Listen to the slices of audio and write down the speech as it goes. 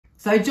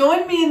So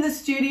join me in the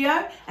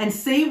studio and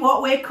see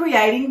what we're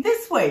creating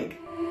this week.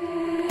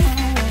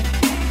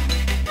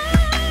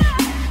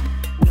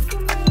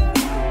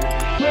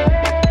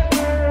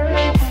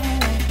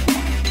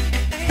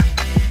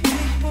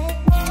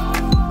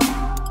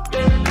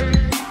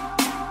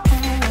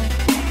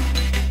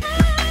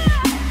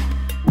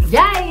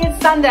 Yay,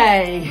 it's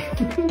Sunday.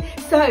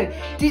 So,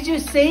 did you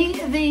see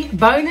the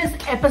bonus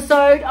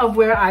episode of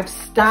where I've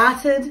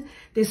started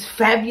this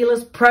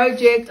fabulous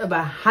project of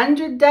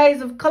 100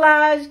 days of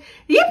collage?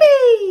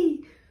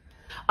 Yippee!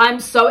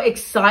 I'm so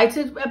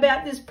excited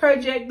about this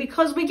project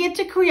because we get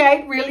to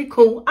create really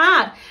cool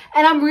art,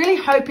 and I'm really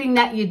hoping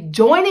that you're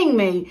joining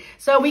me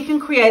so we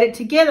can create it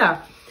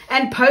together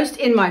and post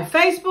in my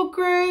Facebook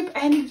group,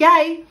 and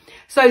yay.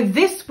 So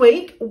this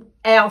week,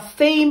 our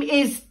theme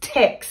is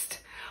text.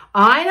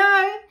 I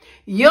know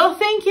you're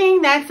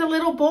thinking that's a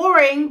little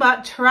boring,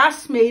 but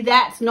trust me,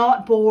 that's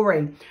not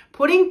boring.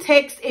 Putting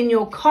text in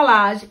your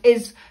collage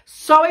is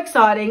so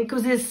exciting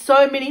because there's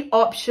so many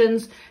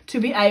options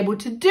to be able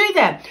to do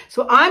that.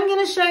 So I'm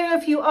going to show you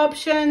a few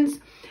options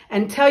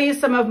and tell you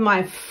some of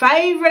my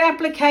favorite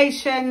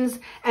applications,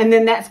 and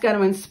then that's going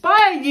to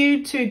inspire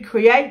you to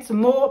create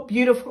some more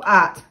beautiful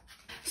art.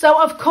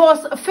 So of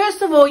course,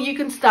 first of all, you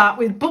can start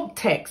with book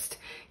text.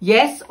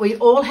 Yes, we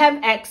all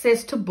have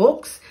access to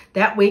books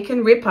that we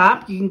can rip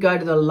up. You can go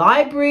to the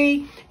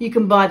library, you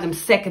can buy them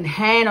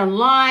secondhand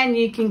online,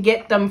 you can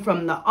get them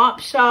from the op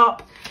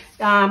shop.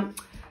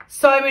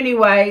 So many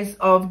ways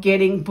of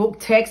getting book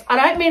text. I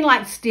don't mean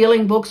like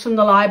stealing books from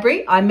the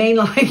library. I mean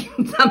like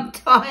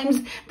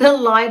sometimes the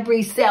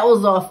library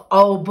sells off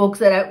old books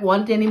they don't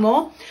want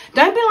anymore.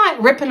 Don't be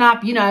like ripping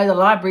up, you know, the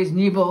library's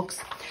new books.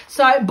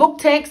 So book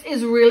text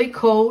is really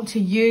cool to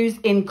use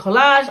in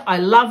collage. I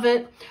love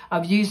it.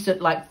 I've used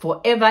it like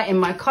forever in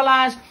my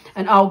collage,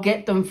 and I'll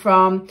get them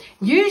from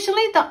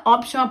usually the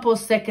op shop or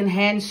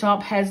secondhand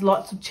shop has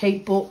lots of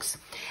cheap books,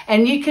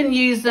 and you can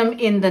use them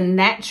in the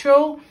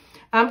natural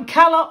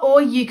color,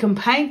 or you can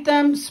paint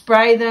them,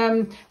 spray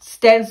them,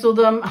 stencil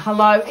them.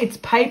 Hello, it's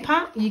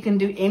paper. You can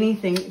do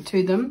anything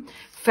to them.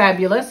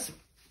 Fabulous.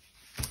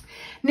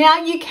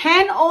 Now, you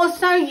can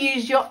also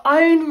use your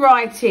own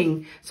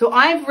writing. So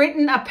I've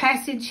written a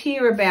passage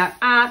here about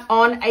art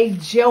on a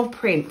gel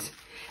print.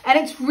 And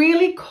it's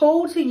really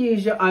cool to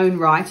use your own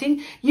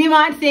writing. You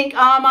might think,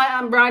 oh,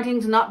 my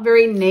writing's not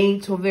very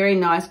neat or very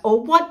nice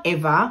or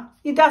whatever.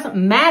 It doesn't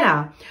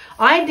matter.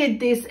 I did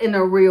this in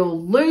a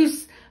real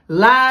loose,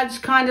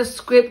 large kind of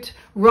script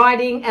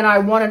writing, and I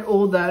wanted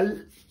all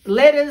the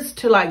letters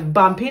to like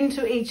bump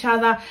into each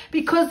other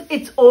because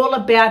it's all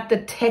about the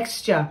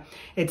texture.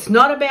 It's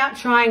not about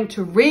trying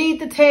to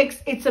read the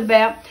text. It's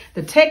about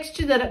the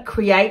texture that it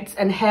creates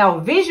and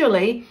how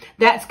visually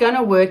that's going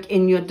to work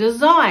in your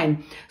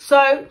design.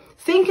 So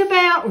think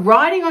about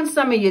writing on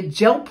some of your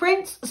gel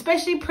prints,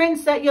 especially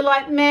prints that you're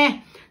like,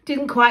 meh,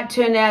 didn't quite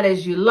turn out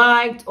as you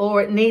liked,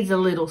 or it needs a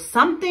little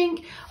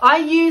something. I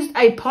used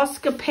a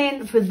Posca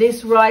pen for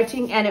this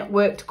writing and it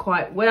worked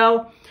quite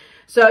well.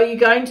 So you're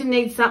going to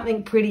need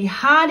something pretty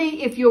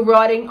hardy if you're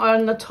writing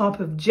on the top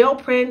of gel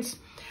prints.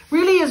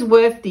 Really is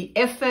worth the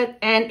effort,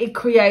 and it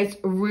creates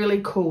a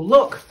really cool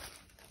look.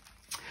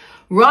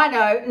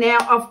 Righto, now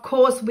of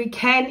course we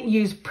can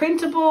use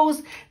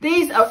printables.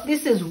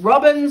 This is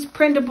Robin's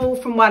printable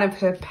from one of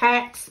her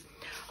packs.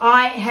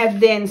 I have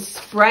then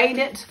sprayed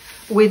it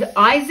with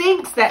ice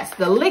inks. That's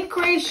the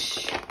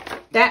licorice.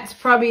 That's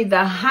probably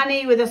the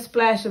honey with a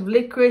splash of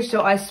licorice.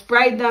 So I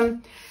sprayed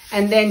them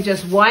and then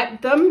just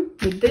wiped them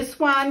with this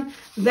one.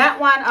 That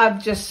one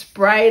I've just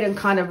sprayed and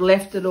kind of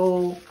left it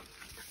all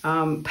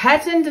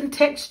patterned and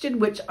textured,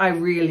 which I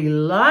really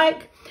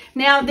like.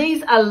 Now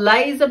these are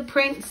laser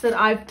prints that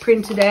I've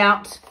printed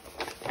out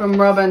from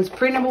Robin's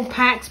printable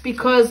packs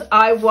because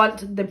I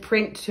want the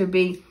print to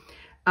be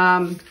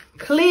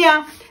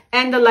clear,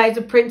 and the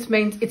laser prints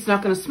means it's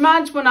not going to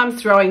smudge when I'm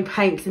throwing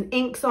paints and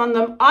inks on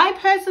them. I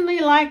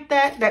personally like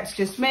that. That's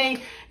just me.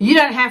 You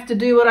don't have to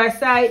do what I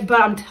say, but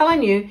I'm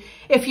telling you,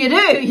 if you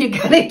do, you're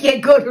going to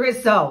get good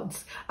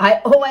results. I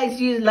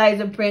always use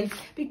laser prints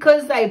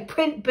because they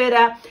print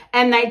better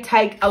and they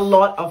take a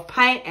lot of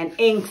paint and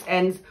inks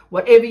and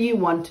whatever you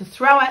want to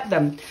throw at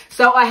them.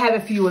 So I have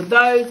a few of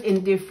those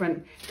in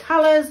different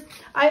colors.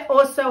 I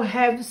also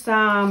have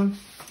some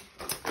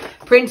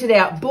printed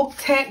out book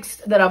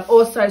text that I've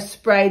also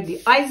sprayed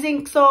the ice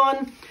inks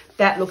on.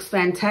 That looks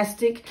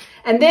fantastic.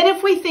 And then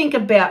if we think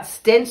about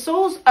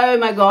stencils, oh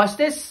my gosh,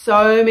 there's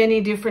so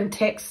many different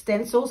text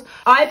stencils.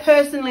 I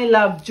personally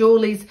love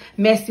Julie's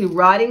Messy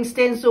Writing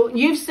stencil.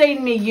 You've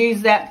seen me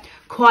use that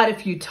quite a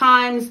few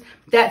times.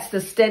 That's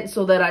the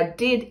stencil that I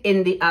did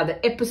in the other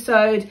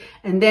episode.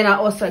 And then I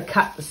also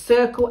cut the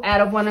circle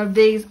out of one of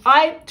these.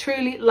 I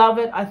truly love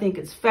it. I think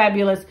it's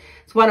fabulous.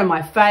 It's one of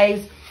my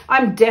faves.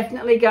 I'm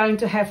definitely going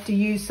to have to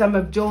use some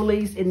of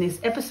Julie's in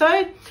this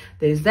episode.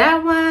 There's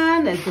that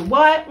one, there's the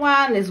white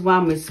one, there's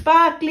one with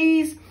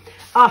sparklies.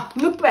 Oh,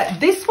 look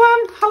at this one.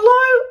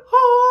 Hello.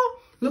 Oh,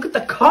 look at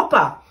the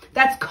copper.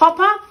 That's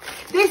copper.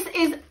 This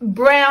is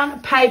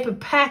brown paper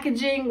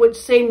packaging, which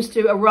seems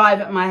to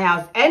arrive at my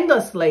house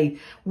endlessly.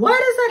 Why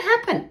does that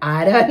happen?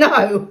 I don't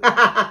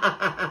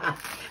know.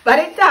 But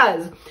it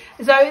does.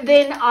 So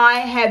then I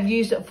have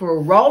used it for a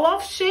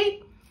roll-off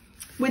sheet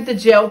with the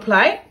gel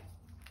plate.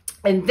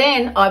 And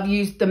then I've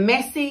used the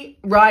messy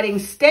writing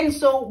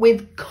stencil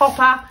with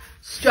copper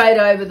straight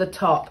over the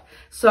top.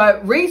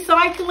 So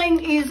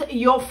recycling is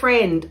your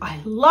friend. I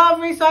love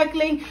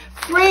recycling.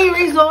 Free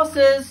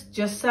resources,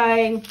 just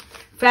saying.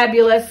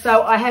 Fabulous.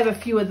 So I have a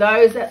few of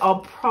those that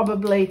I'll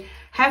probably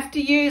have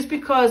to use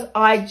because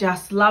I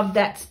just love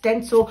that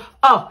stencil.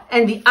 Oh,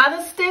 and the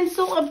other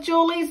stencil of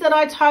Julie's that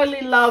I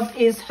totally love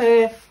is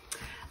her,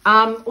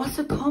 what's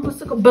it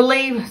called?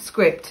 Believe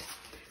script.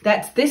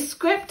 That's this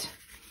script.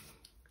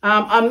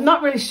 I'm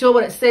not really sure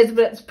what it says,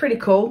 but it's pretty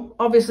cool.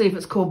 Obviously, if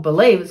it's called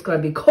Believe, it's got to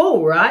be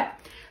cool, right?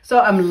 So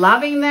I'm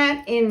loving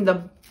that in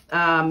the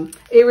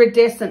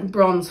iridescent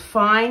bronze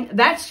fine.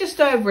 That's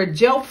just over a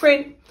gel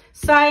print.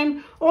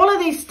 Same. All of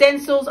these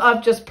stencils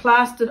I've just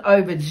plastered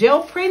over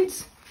gel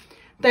prints.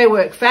 They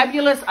work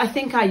fabulous. I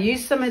think I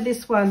used some of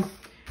this one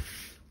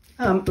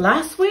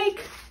last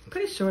week.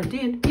 Pretty sure I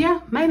did.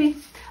 Yeah, maybe.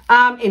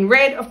 In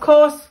red, of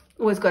course.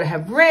 Always got to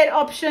have red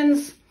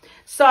options.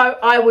 So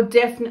I would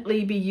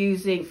definitely be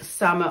using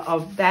some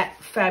of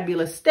that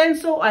fabulous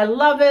stencil. I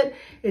love it.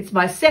 It's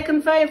my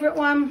second favorite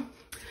one.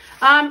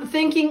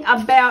 Thinking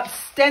about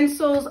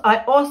stencils, I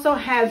also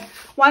have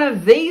one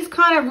of these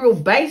kind of real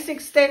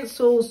basic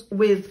stencils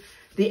with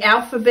the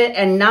alphabet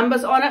and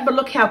numbers on it. But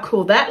look how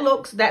cool that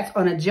looks. That's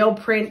on a gel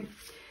print.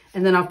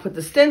 And then I've put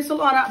the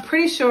stencil on it.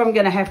 Pretty sure I'm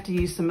going to have to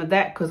use some of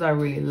that because I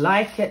really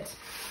like it.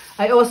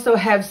 I also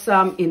have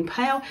some in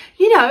pale.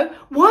 You know,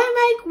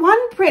 why make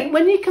one print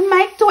when you can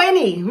make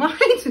 20,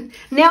 right?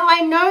 Now,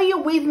 I know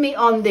you're with me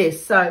on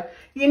this, so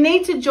you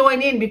need to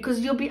join in because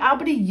you'll be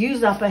able to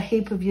use up a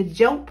heap of your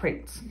gel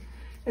prints.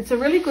 It's a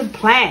really good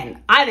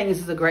plan. I think this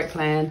is a great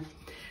plan.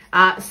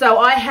 So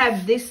I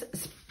have this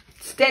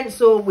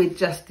stencil with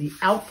just the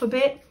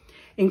alphabet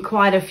in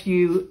quite a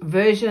few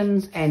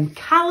versions and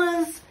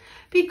colors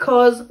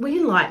because we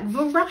like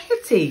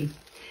variety.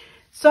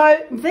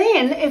 So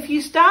then if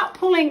you start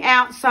pulling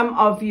out some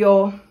of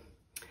your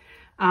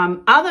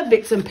other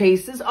bits and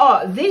pieces,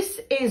 oh, this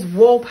is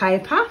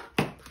wallpaper.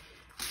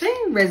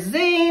 See,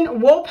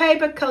 resin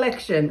wallpaper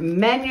collection,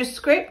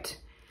 manuscript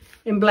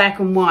in black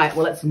and white.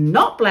 Well, it's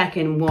not black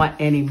and white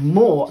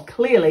anymore,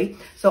 clearly.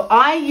 So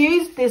I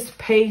used this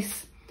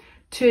piece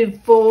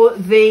for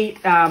the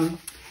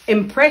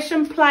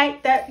impression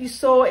plate that you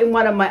saw in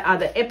one of my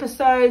other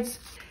episodes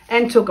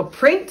and took a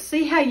print.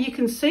 See how you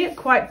can see it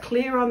quite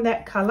clear on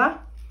that color?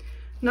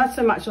 Not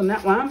so much on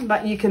that one,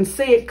 but you can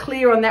see it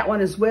clear on that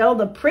one as well,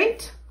 the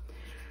print,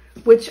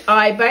 which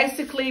I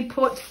basically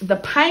put the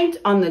paint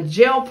on the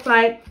gel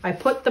plate. I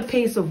put the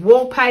piece of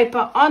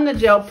wallpaper on the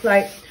gel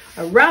plate.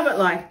 I rub it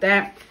like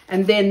that,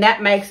 and then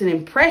that makes an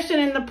impression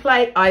in the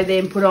plate. I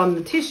then put on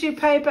the tissue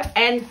paper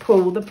and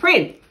pull the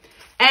print.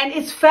 And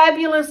it's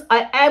fabulous.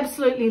 I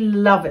absolutely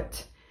love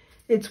it.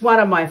 It's one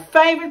of my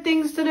favorite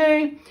things to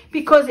do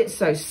because it's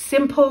so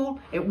simple.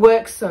 It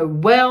works so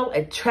well.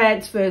 It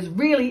transfers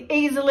really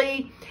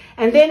easily.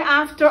 And then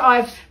after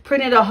I've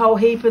printed a whole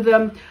heap of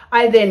them,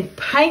 I then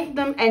paint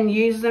them and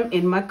use them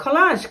in my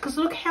collage. Because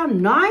look how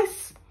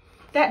nice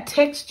that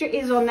texture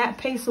is on that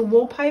piece of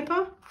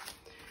wallpaper.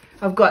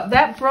 I've got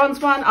that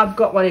bronze one. I've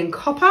got one in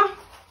copper.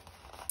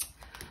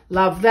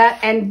 Love that.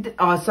 And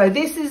so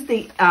this is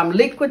the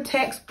liquid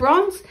text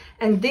bronze,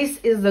 and this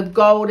is the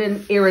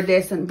golden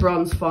iridescent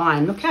bronze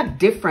fine. Look how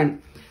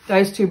different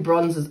those two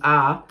bronzes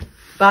are,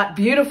 but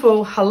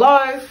beautiful.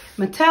 Hello,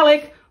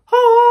 metallic.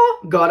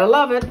 Oh, gotta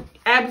love it.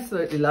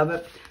 Absolutely love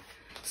it.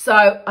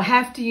 So I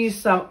have to use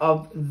some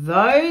of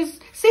those.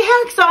 See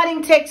how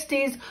exciting text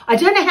is? I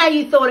don't know how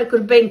you thought it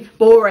could have been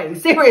boring.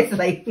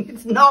 Seriously,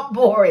 it's not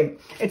boring.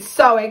 It's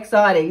so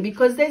exciting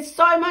because there's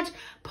so much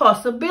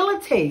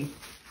possibility.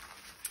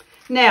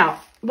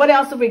 Now, what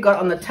else have we got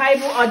on the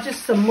table?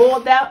 Just some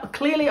more.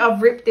 Clearly,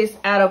 I've ripped this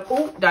out of,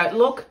 oh, don't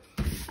look,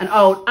 an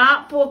old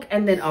art book,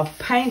 and then I've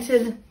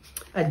painted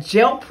a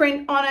gel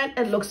print on it.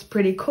 It looks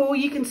pretty cool.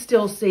 You can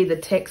still see the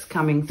text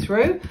coming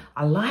through.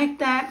 I like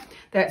that.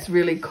 That's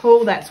really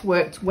cool. That's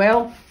worked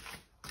well.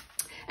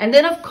 And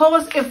then, of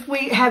course, if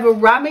we have a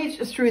rummage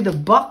through the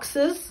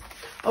boxes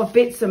of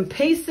bits and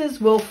pieces,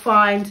 we'll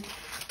find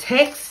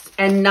text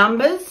and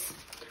numbers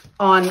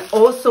on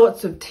all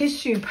sorts of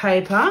tissue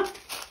paper.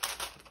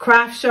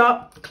 Craft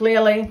shop,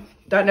 clearly,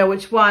 don't know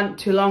which one,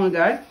 too long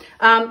ago.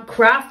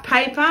 Craft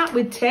paper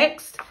with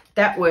text,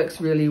 that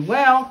works really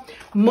well.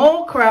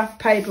 More craft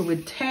paper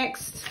with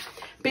text,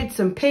 bits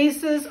and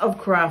pieces of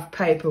craft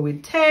paper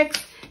with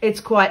text. It's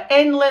quite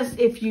endless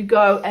if you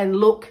go and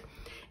look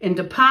in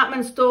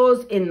department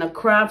stores, in the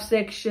craft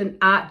section,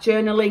 art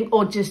journaling,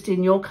 or just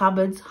in your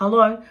cupboards.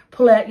 Hello,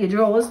 pull out your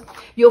drawers.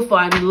 You'll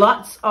find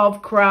lots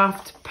of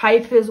craft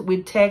papers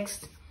with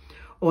text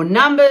or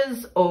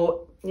numbers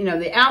or, you know,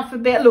 the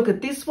alphabet. Look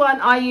at this one.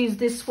 I use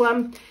this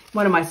one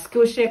of my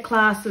Skillshare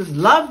classes.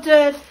 Loved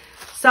it.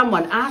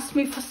 Someone asked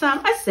me for some.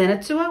 I sent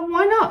it to her.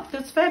 Why not?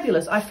 That's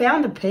fabulous. I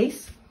found a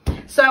piece.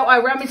 So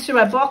I rummaged through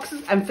my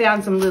boxes and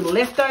found some little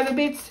leftover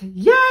bits.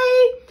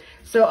 Yay!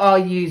 So I'll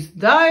use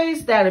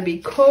those. That'll be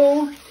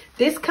cool.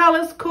 This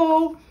color's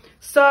cool.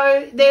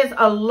 So there's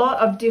a lot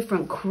of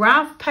different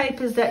craft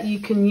papers that you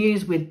can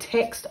use with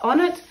text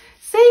on it.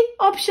 See,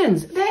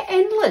 options. They're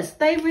endless.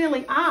 They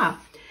really are.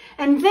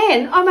 And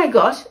then, oh my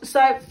gosh,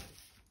 so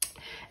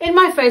in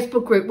my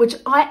Facebook group, which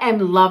I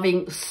am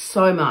loving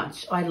so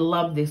much. I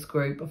love this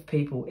group of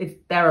people.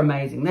 They're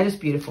amazing. They're just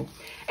beautiful.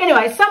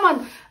 Anyway,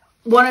 someone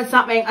wanted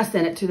something. I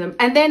sent it to them.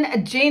 And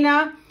then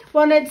Gina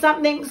wanted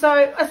something,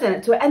 so I sent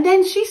it to her. And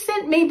then she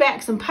sent me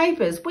back some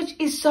papers, which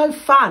is so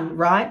fun,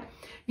 right?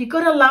 You've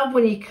got to love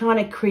when you kind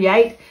of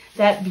create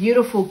that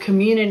beautiful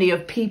community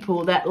of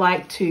people that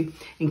like to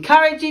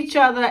encourage each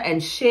other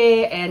and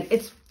share, and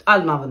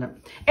I'm loving it.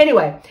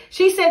 Anyway,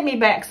 she sent me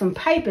back some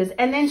papers,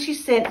 and then she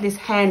sent this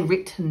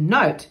handwritten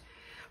note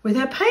with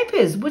her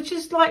papers, which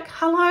is like,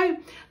 hello,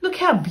 look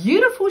how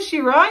beautiful she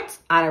writes.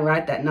 I don't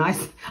write that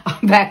nice.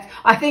 In fact,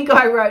 I think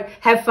I wrote,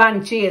 have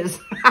fun, cheers.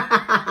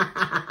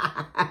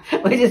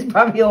 Which is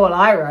probably all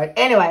I wrote.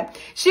 Anyway,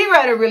 she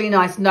wrote a really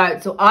nice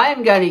note, so I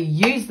am going to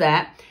use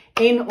that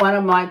in one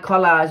of my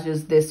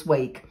collages this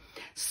week.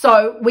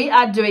 So we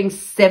are doing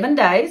 7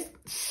 days,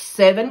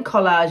 7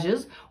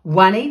 collages,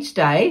 1 each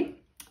day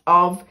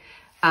of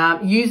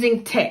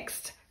using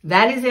text.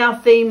 That is our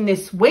theme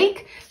this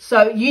week.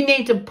 So you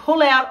need to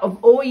pull out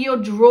of all your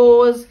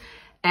drawers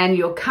and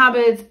your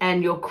cupboards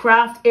and your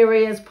craft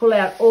areas, pull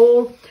out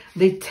all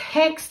the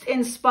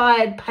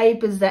text-inspired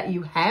papers that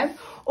you have,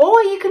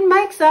 or you can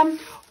make some,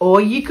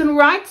 or you can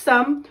write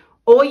some,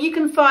 or you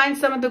can find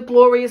some of the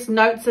glorious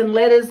notes and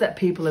letters that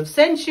people have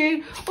sent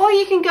you, or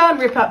you can go and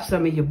rip up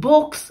some of your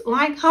books.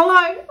 Like,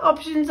 hello,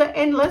 options are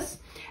endless.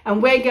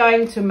 And we're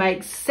going to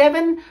make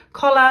 7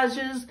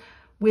 collages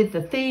with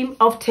the theme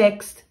of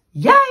text.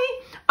 Yay!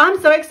 I'm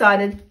so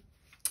excited.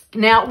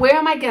 Now, where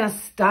am I going to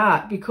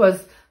start?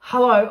 Because,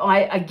 hello, I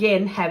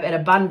again have an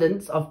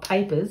abundance of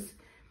papers.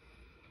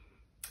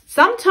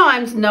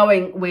 Sometimes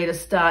knowing where to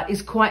start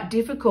is quite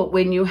difficult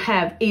when you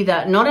have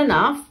either not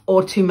enough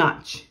or too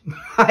much,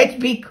 right?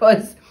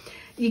 Because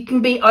you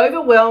can be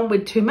overwhelmed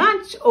with too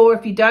much, or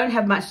if you don't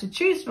have much to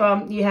choose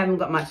from, you haven't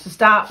got much to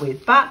start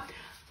with. But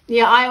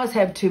yeah, I always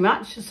have too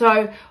much.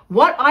 So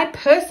what I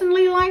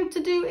personally like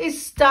to do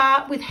is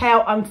start with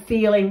how I'm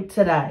feeling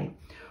today.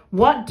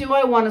 What do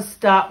I want to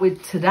start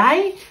with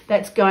today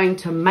that's going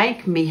to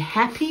make me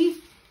happy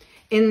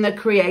in the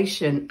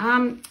creation?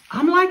 I'm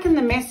liking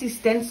the messy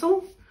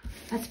stencil.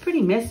 That's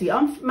pretty messy.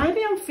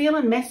 Maybe I'm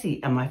feeling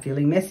messy. Am I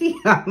feeling messy?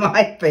 I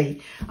might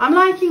be. I'm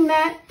liking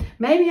that.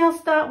 Maybe I'll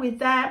start with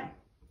that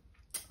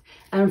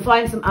and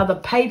find some other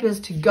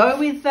papers to go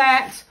with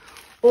that.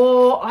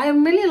 Or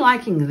I'm really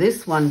liking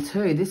this one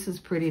too. This is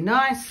pretty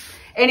nice.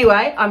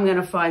 Anyway, I'm going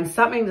to find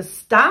something to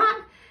start,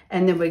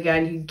 and then we're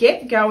going to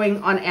get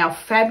going on our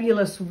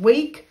fabulous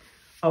week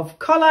of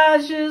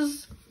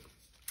collages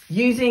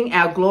using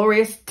our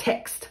glorious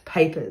text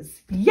papers.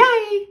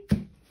 Yay!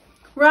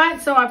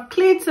 Right, so I've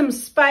cleared some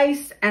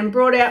space and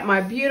brought out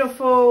my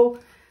beautiful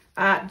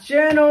art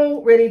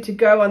journal, ready to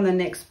go on the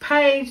next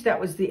page.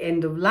 That was the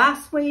end of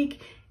last week.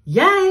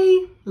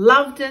 Yay,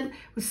 loved it. It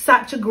was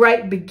such a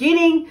great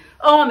beginning.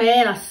 Oh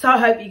man, I so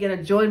hope you're going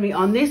to join me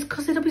on this,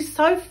 because it'll be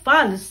so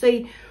fun to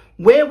see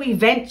where we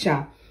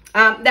venture.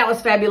 That was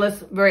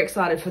fabulous. Very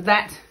excited for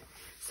that.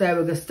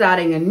 So we're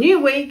starting a new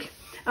week.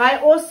 I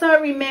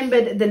also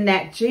remembered the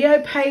Nat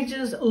Geo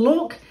pages.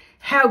 Look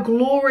how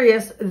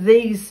glorious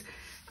these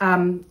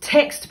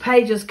text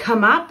pages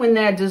come up when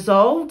they're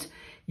dissolved.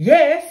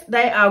 Yes,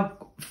 they are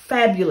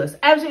fabulous,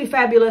 absolutely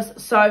fabulous.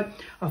 So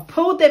I've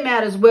pulled them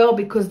out as well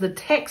because the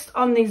text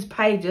on these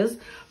pages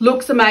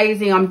looks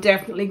amazing. I'm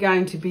definitely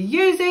going to be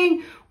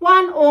using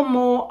one or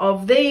more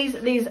of these.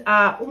 These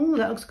are, oh,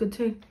 that looks good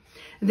too.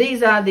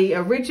 These are the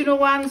original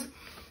ones.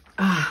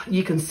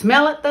 You can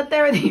smell it that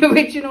they're the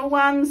original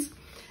ones.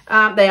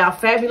 They are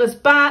fabulous,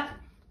 but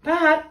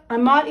I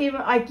might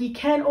even, you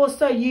can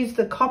also use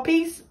the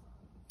copies.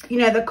 You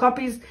know, the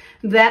copies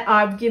that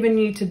I've given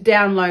you to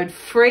download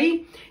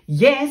free.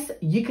 Yes,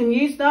 you can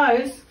use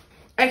those.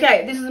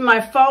 Okay, this is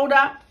my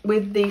folder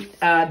with the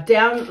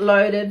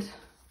downloaded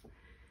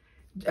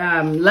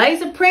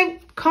laser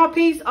print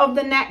copies of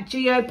the Nat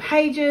Geo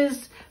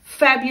pages.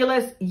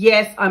 Fabulous.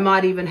 Yes, I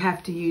might even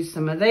have to use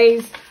some of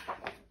these.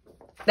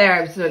 They're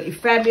absolutely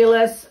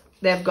fabulous.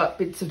 They've got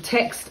bits of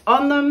text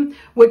on them,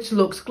 which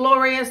looks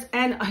glorious.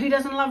 And who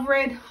doesn't love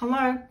red?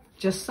 Hello,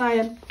 just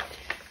saying.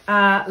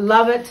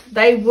 Love it.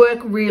 They work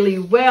really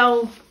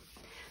well.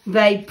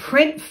 They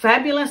print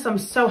fabulous. I'm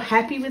so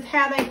happy with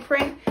how they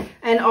print.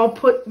 And I'll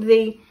put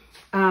the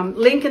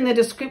link in the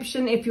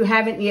description if you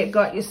haven't yet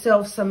got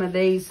yourself some of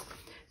these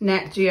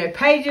Nat Geo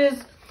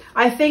pages.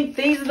 I think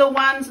these are the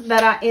ones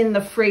that are in the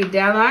free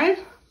download.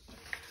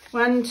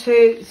 1,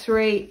 2,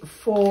 3,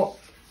 4,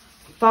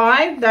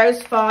 5.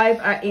 Those 5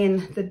 are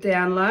in the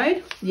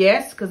download.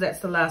 Yes, because that's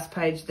the last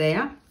page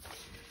there.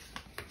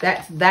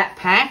 That's that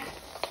pack.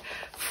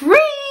 Free!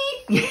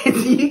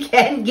 Yes, you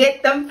can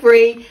get them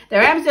free.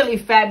 They're absolutely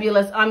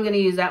fabulous. I'm going to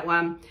use that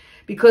one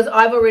because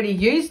I've already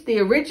used the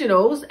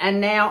originals and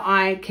now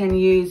I can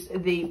use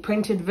the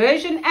printed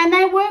version and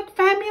they work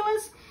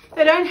fabulous.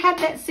 They don't have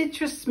that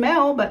citrus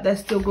smell, but they're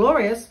still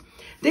glorious.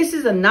 This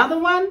is another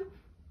one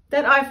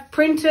that I've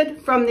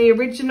printed from the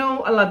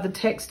original. I love the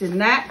text in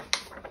that.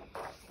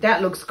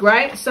 That looks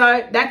great.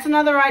 So that's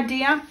another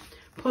idea.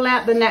 Pull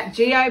out the Nat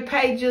Geo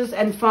pages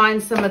and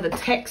find some of the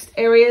text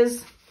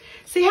areas.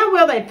 See how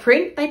well they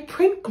print? They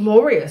print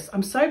glorious.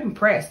 I'm so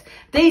impressed.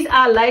 These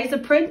are laser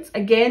prints.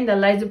 Again, they're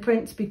laser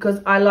prints because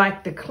I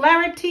like the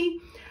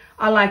clarity,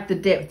 I like the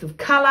depth of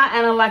color,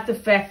 and I like the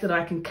fact that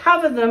I can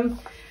cover them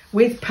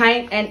with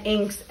paint and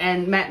inks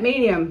and matte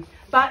medium.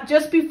 But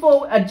just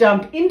before I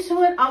jump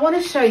into it, I want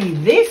to show you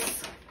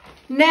this.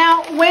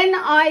 Now, when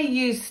I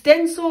use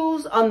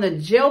stencils on the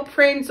gel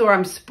prints or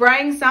I'm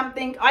spraying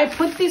something, I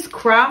put this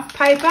craft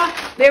paper,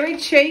 very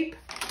cheap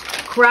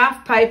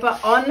craft paper,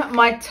 on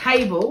my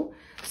table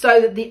so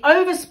that the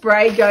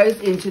overspray goes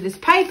into this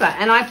paper.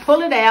 And I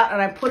pull it out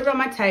and I put it on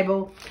my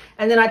table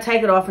and then I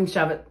take it off and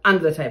shove it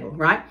under the table,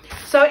 right?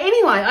 So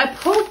anyway, I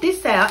pulled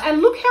this out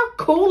and look how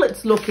cool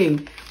it's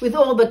looking with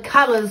all the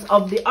colors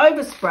of the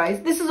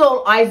oversprays. This is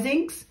all ice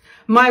inks.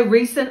 My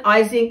recent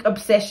ice ink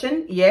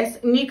obsession,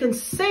 yes. And you can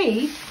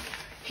see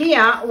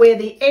here where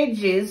the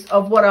edge is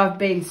of what I've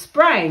been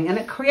spraying. And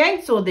it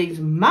creates all these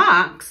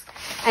marks.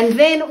 And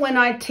then when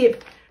I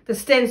tip the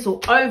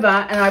stencil over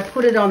and I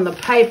put it on the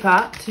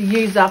paper to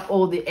use up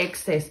all the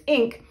excess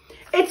ink,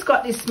 it's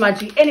got this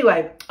smudgy.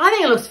 Anyway, I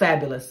think it looks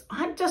fabulous.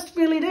 I just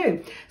really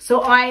do.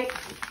 So I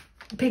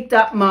picked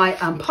up my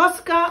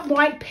Posca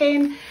white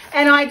pen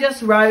and I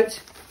just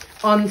wrote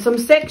on some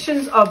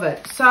sections of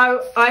it.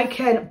 So I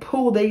can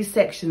pull these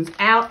sections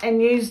out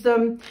and use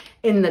them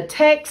in the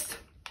text.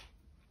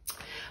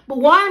 But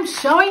why I'm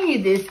showing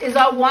you this is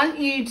I want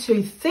you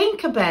to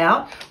think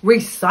about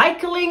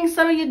recycling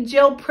some of your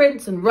gel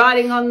prints and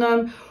writing on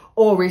them,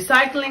 or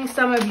recycling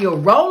some of your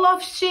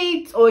roll-off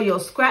sheets or your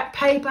scrap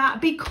paper,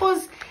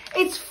 because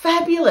it's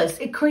fabulous.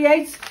 It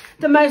creates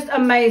the most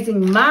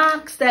amazing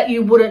marks that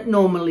you wouldn't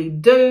normally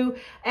do,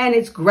 and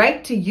it's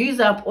great to use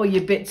up all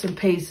your bits and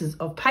pieces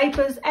of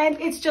papers, and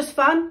it's just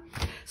fun.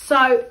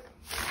 So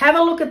have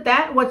a look at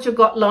that, what you've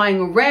got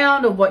lying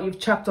around or what you've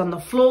chucked on the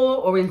floor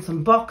or in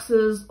some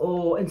boxes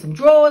or in some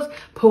drawers.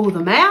 Pull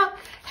them out,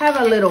 have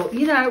a little,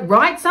 you know,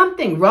 write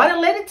something, write a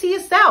letter to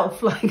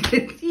yourself. Like,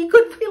 you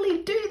could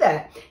really do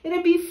that.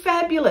 It'd be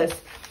fabulous.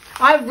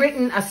 I've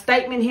written a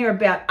statement here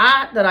about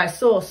art that I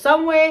saw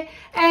somewhere,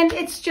 and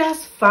it's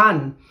just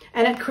fun.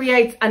 And it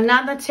creates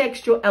another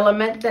textual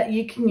element that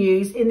you can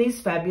use in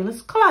these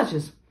fabulous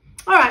collages.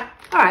 All right,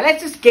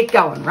 let's just get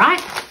going,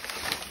 right?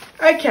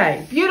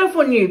 Okay,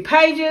 beautiful new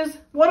pages.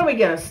 What are we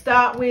going to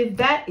start with?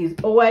 That is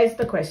always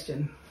the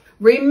question.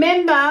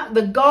 Remember,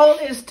 the goal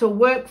is to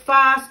work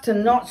fast, to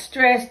not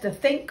stress, to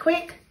think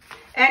quick,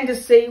 and to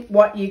see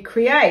what you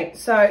create.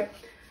 So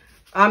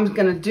I'm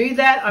going to do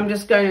that. I'm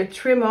just going to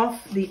trim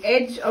off the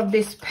edge of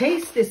this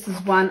piece. This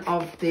is one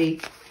of the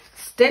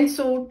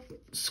stencil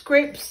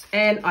scripts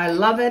and I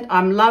love it.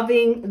 I'm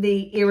loving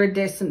the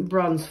iridescent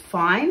bronze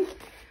fine,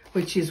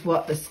 which is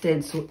what the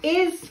stencil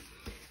is.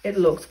 It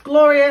looks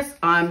glorious.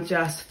 I'm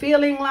just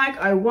feeling like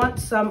I want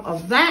some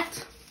of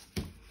that.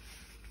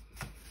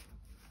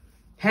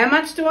 How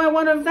much do I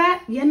want of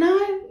that? You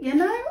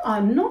know,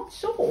 I'm not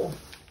sure.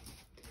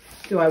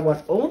 Do I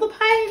want all the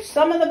page,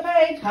 some of the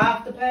page,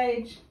 half the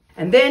page?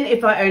 And then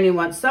if I only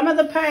want some of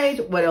the page,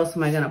 what else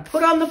am I going to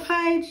put on the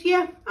page?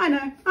 Yeah, I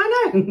know.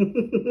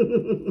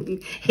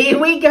 Here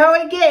we go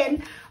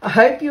again. I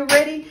hope you're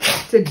ready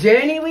to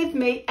journey with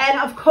me. And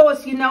of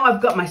course, you know,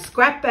 I've got my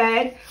scrap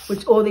bag,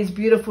 which all these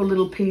beautiful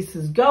little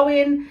pieces go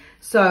in.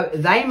 So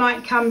they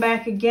might come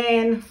back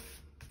again.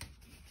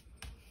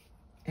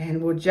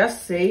 And we'll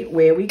just see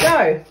where we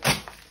go.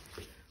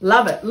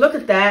 Love it. Look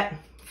at that.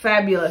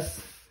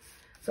 Fabulous.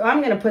 So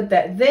I'm going to put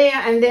that there.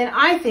 And then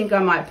I think I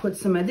might put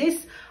some of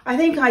this. I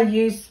think I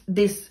used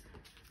this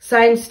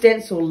same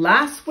stencil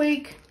last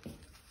week.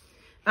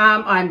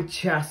 I'm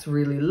just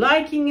really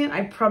liking it.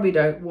 I probably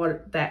don't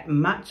want that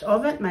much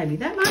of it. Maybe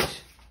that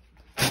much.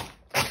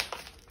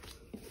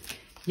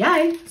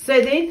 Yay. So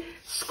then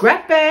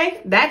scrap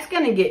bag, that's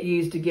going to get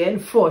used again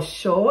for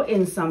sure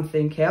in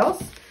something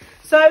else.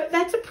 So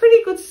that's a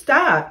pretty good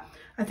start.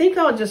 I think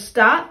I'll just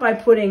start by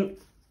putting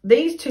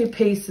these two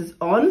pieces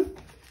on.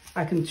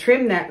 I can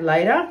trim that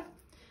later.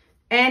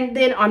 And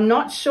then I'm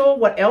not sure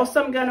what else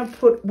I'm going to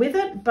put with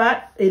it,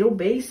 but it'll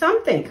be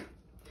something.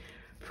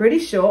 Pretty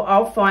sure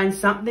I'll find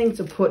something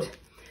to put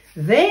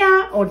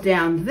there or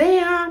down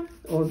there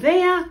or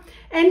there.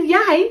 And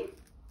yay,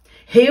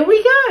 here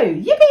we go.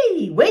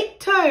 Yippee, week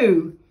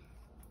 2,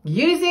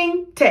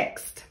 using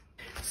text.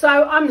 So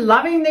I'm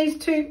loving these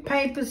two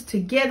papers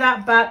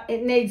together, but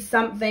it needs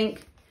something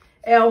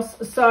else.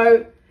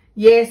 So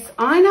yes,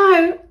 I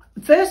know.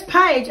 First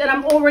page and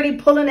I'm already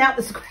pulling out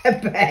the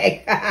scrap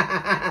bag.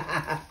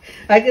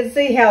 I can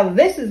see how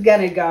this is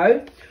going to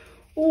go.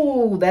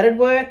 Ooh, that'd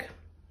work.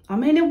 I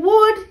mean, it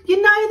would.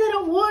 You know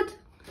that it would.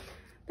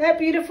 That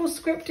beautiful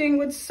scripting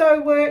would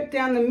so work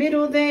down the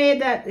middle there.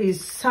 That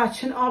is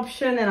such an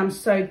option, and I'm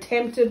so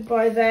tempted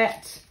by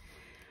that.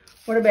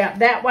 What about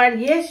that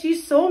one? Yes, you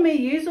saw me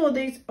use all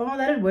these. Oh,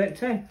 that'd work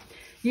too.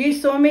 You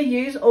saw me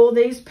use all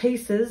these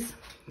pieces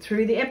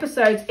through the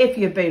episodes. If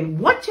you've been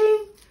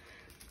watching,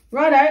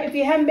 righto, if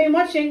you haven't been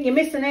watching, you're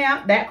missing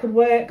out. That could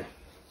work.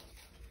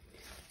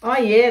 Oh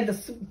yeah, the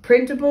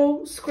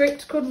printable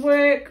script could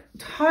work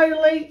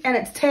totally, and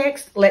it's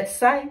text, let's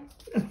say.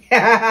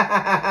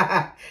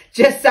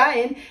 Just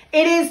saying,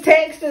 it is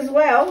text as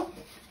well.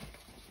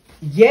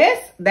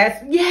 Yes,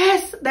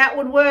 that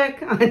would work.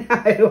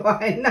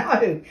 I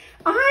know.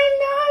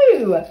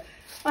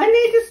 I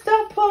need to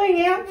stop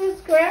pulling out the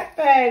scrap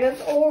bag.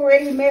 It's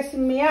already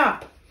messing me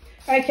up.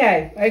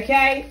 Okay,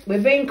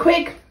 we're being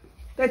quick.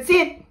 That's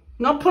it.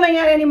 Not pulling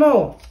out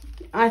anymore.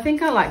 I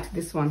think I liked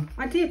this one.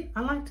 I did.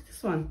 I liked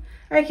this one.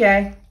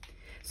 Okay.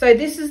 So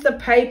this is the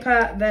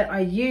paper that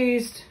I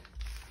used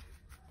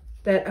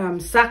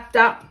that sucked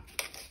up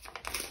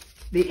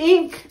the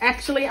ink.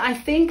 Actually, I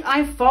think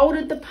I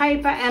folded the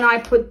paper and I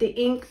put the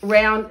ink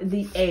round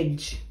the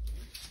edge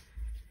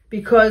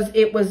because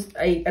it was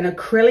an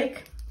acrylic,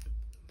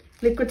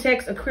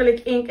 Liquitex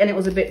acrylic ink, and it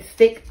was a bit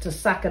thick to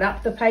suck it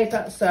up the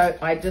paper. So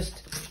I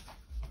just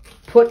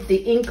put the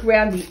ink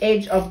around the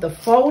edge of the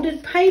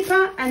folded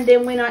paper, and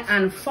then when I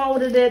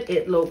unfolded it,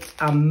 it looked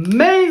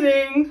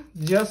amazing.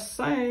 Just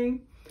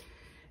saying.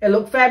 It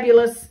looked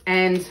fabulous,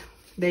 and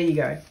there you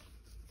go.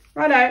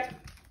 Righto,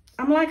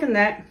 I'm liking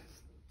that.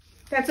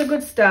 That's a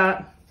good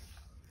start.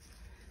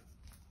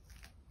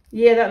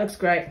 Yeah, that looks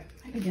great.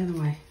 Maybe the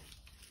other way.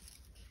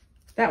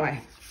 That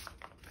way.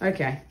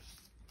 Okay.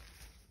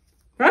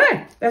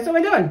 Righto, that's what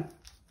we're doing.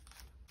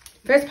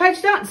 First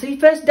page done. See,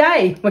 first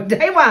day. Well,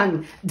 day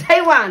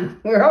one.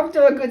 We're off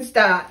to a good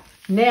start.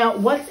 Now,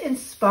 what's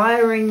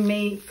inspiring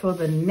me for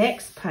the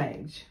next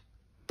page?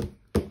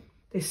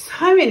 There's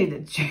so many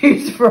to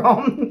choose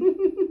from.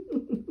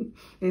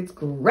 It's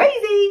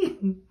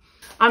crazy.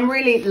 I'm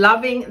really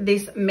loving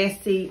this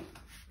messy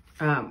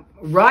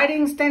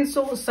writing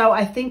stencil, so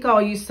I think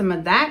I'll use some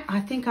of that.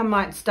 I think I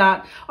might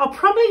start. I'll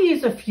probably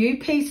use a few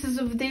pieces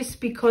of this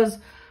because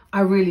I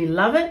really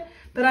love it,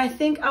 but I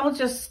think I'll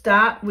just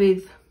start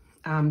with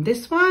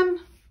this one,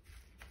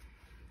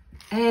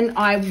 and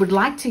I would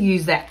like to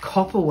use that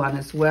copper one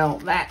as well.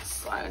 That's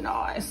so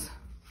nice.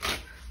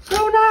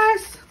 So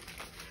nice.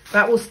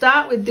 But we'll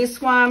start with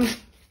this one,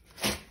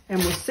 and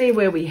we'll see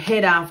where we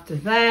head after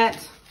that.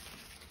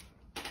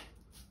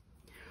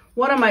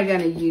 What am I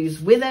going to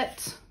use with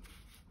it?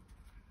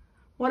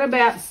 What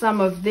about some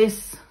of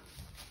this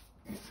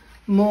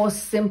more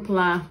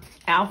simpler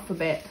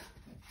alphabet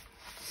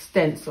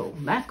stencil?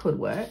 That could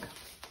work.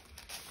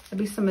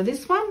 Maybe some of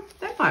this one.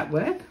 That might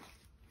work.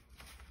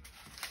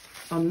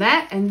 On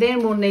that. And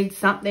then we'll need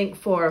something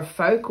for a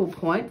focal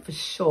point for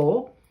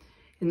sure.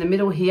 In the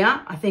middle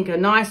here, I think a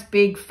nice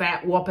big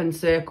fat whopping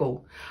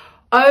circle.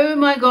 Oh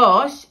my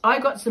gosh, I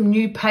got some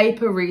new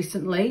paper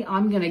recently.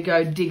 I'm going to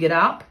go dig it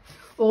up.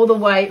 All the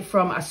way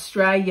from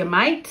Australia,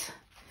 mate.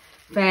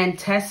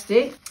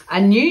 Fantastic.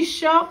 A new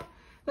shop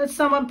that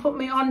someone put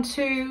me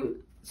onto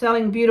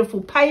selling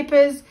beautiful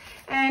papers,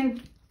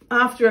 and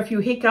after a few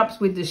hiccups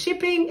with the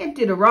shipping, it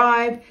did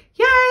arrive.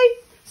 Yay!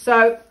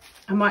 So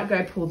I might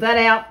go pull that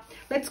out.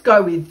 Let's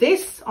go with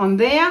this on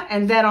there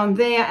and that on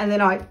there, and then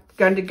I'm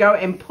going to go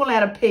and pull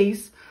out a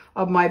piece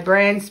of my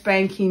brand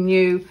spanking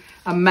new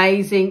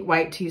amazing,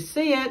 wait till you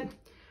see it,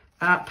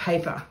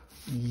 paper.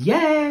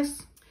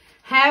 Yes.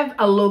 Have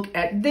a look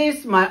at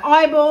this. My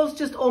eyeballs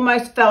just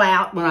almost fell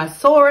out when I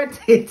saw it.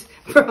 It's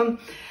from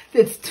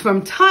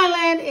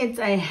Thailand. It's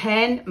a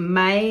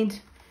handmade,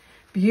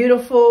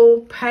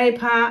 beautiful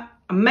paper.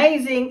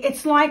 Amazing.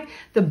 It's like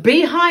the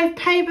beehive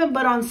paper,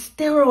 but on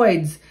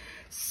steroids.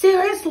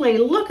 Seriously,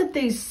 look at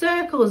these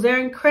circles. They're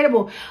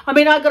incredible. I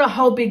mean, I got a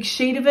whole big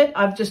sheet of it.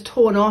 I've just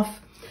torn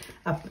off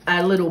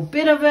a little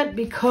bit of it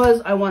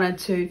because I wanted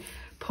to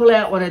pull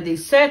out one of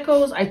these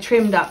circles. I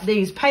trimmed up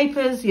these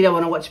papers. You don't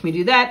want to watch me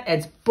do that.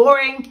 It's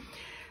boring.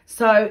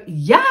 So,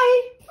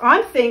 yay.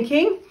 I'm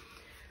thinking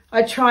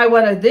I try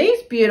one of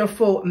these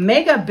beautiful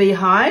mega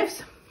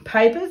beehives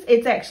papers.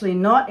 It's actually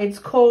not. It's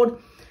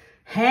called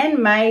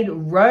Handmade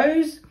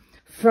Rose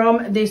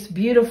from this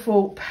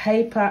beautiful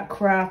paper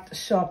craft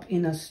shop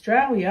in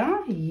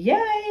Australia.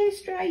 Yay,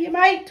 Australia,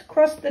 mate.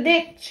 Across the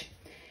ditch.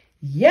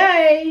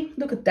 Yay.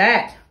 Look at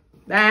that.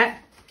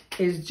 That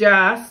is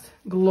just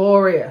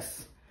glorious.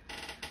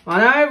 I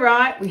know,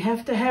 right? We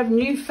have to have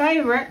new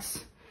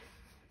favorites.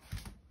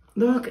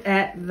 Look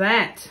at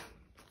that.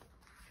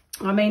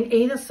 I mean,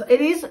 it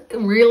is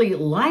really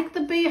like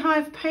the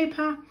beehive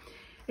paper.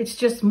 It's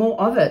just more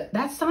of it.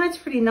 That side's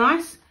pretty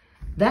nice.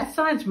 That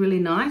side's really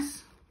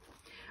nice.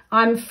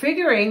 I'm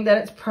figuring that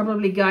it's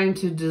probably going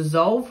to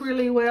dissolve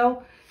really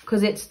well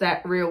because it's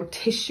that real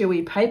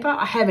tissuey paper.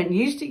 I haven't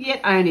used it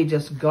yet. I only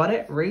just got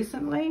it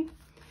recently.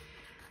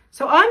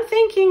 So I'm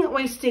thinking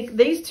we stick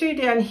these two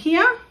down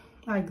here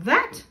like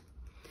that.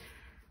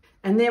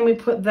 And then we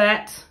put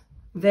that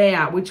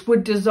there, which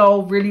would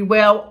dissolve really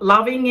well.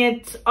 Loving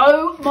it.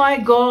 Oh my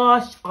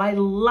gosh, I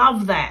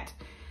love that.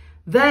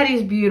 That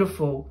is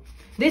beautiful.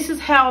 This is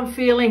how I'm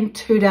feeling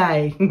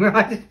today,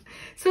 right?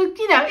 So,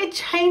 you know, it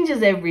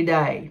changes every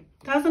day,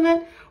 doesn't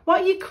it?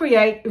 What you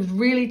create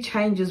really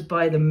changes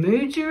by the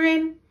mood you're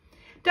in.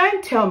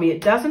 Don't tell me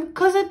it doesn't,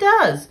 because it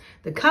does.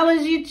 The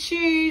colors you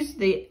choose,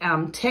 the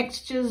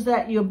textures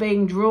that you're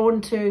being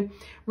drawn to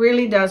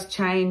really does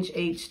change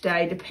each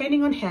day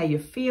depending on how you're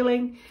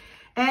feeling.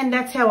 And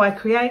that's how I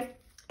create,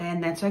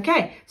 and that's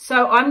okay.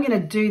 So I'm going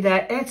to do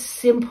that. It's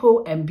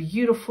simple and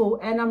beautiful,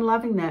 and I'm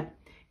loving that.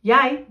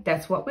 Yay,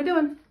 that's what we're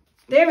doing.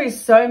 There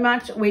is so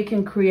much we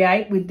can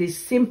create with this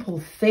simple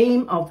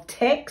theme of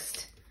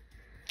text.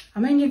 I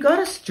mean, you've got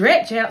to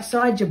stretch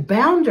outside your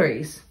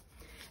boundaries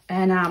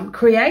and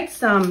create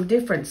some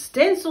different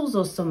stencils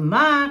or some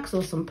marks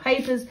or some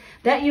papers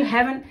that you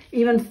haven't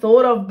even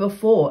thought of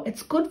before.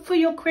 It's good for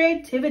your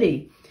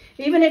creativity.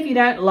 Even if you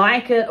don't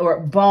like it or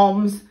it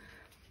bombs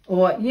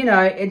or, you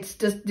know, it's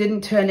just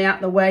didn't turn out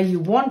the way you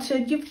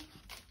wanted, you've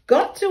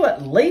got to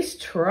at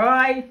least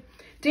try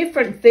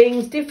different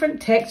things,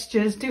 different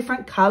textures,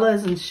 different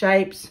colors and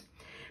shapes,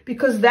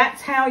 because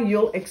that's how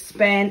you'll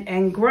expand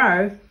and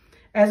grow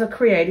as a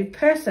creative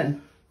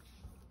person.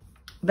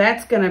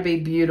 That's going to be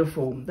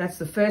beautiful. That's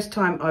the first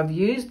time I've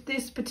used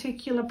this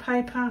particular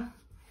paper.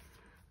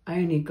 I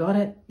only got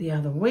it the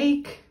other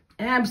week.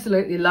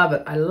 Absolutely love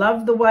it. I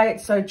love the way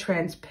it's so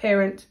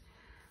transparent,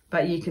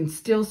 but you can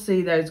still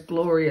see those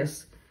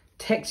glorious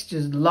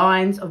textured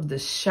lines of the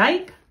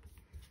shape.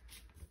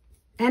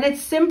 And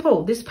it's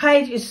simple. This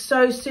page is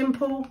so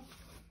simple.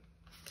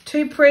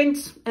 2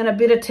 prints and a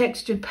bit of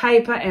textured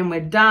paper and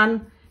we're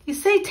done. You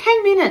see,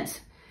 10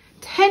 minutes.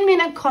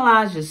 10-minute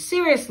collages,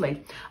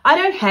 seriously. I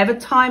don't have a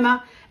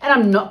timer and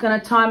I'm not going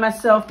to time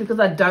myself because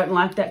I don't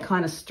like that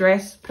kind of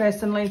stress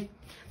personally.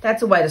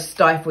 That's a way to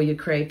stifle your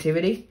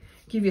creativity.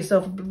 Give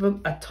yourself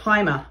a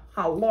timer.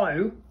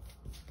 Hello.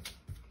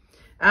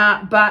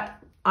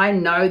 But I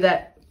know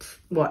that,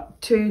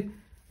 what, 2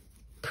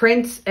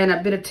 prints and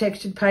a bit of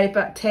textured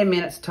paper, 10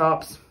 minutes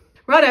tops.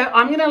 Righto,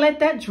 I'm going to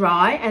let that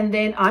dry and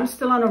then I'm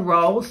still on a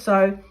roll.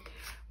 So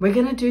we're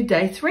going to do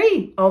day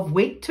 3 of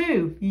week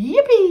 2.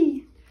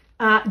 Yippee!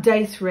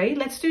 Day 3,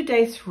 let's do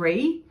day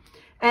 3.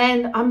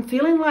 And I'm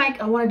feeling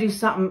like I want to do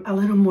something a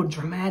little more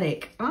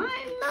dramatic.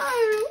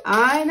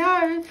 I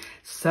know.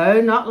 So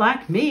not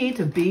like me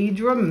to be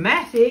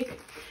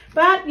dramatic.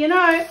 But, you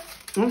know,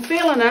 I'm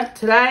feeling it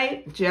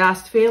today,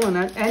 just feeling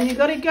it. And you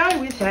got to go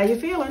with how you're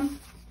feeling.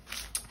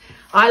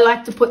 I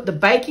like to put the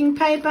baking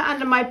paper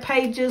under my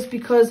pages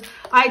because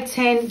I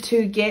tend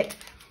to get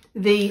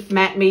the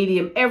matte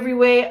medium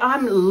everywhere.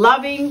 I'm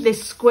loving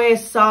this square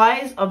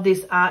size of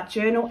this art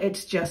journal.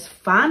 It's just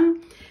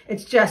fun.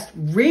 It's just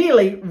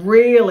really,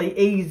 really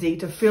easy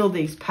to fill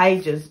these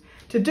pages.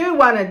 To do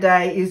one a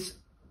day is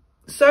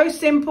so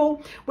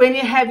simple when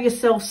you have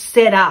yourself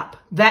set up.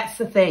 That's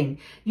the thing.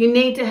 You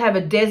need to have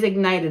a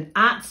designated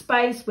art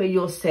space where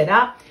you're set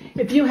up.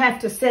 If you have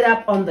to set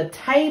up on the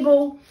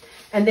table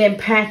and then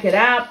pack it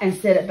up and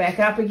set it back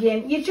up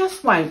again, you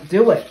just won't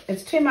do it.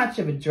 It's too much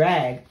of a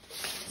drag.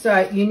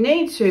 So you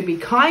need to be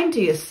kind to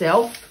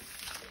yourself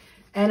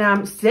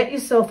and set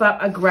yourself up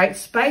a great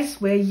space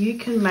where you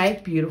can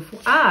make beautiful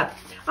art.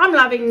 I'm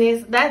loving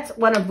this. That's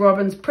one of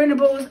Robin's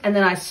printables, and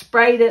then I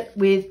sprayed it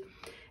with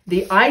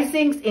the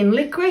icings in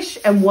licorice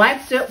and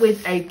wiped it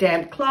with a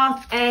damp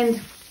cloth, and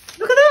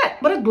look at that.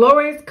 What a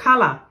glorious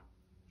color.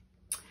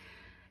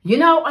 You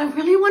know, I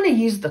really want to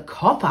use the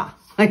copper.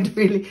 I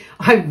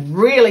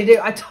really do.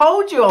 I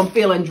told you I'm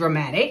feeling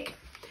dramatic.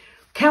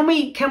 Can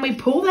we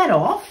pull that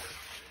off?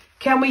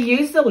 Can we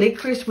use the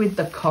licorice with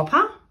the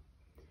copper?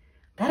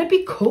 That'd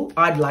be cool.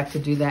 I'd like to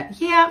do that.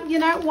 Yeah, you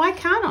know, why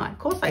can't I? Of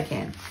course I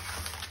can.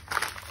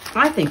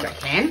 I think I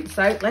can.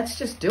 So let's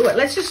just do it.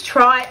 Let's just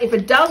try it. If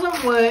it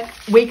doesn't work,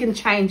 we can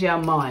change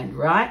our mind,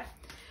 right?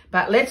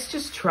 But let's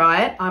just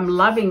try it. I'm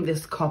loving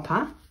this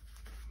copper.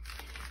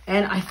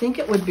 And I think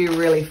it would be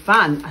really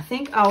fun. I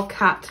think I'll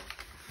cut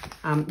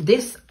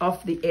this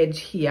off the edge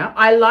here.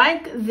 I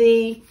like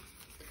the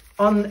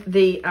on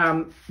the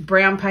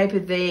brown paper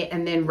there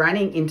and then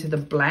running into the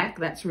black.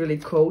 That's really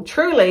cool.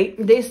 Truly,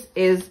 this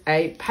is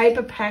a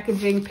paper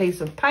packaging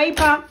piece of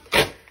paper,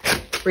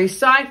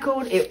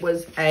 recycled. It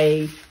was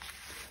a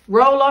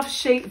roll-off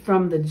sheet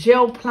from the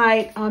gel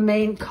plate. I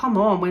mean, come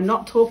on, we're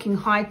not talking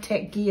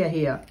high-tech gear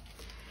here.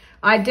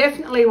 I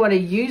definitely want to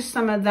use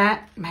some of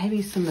that,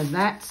 maybe some of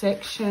that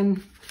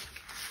section.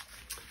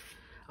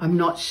 I'm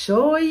not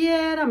sure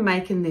yet. I'm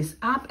making this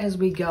up as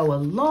we go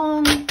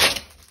along.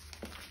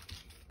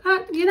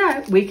 But, you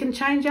know, we can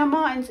change our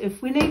minds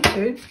if we need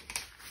to.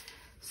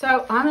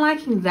 So I'm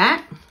liking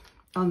that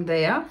on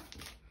there.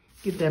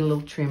 Give that a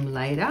little trim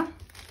later.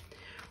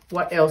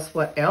 What else?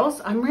 What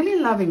else? I'm really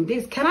loving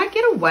this. Can I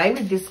get away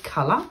with this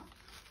color?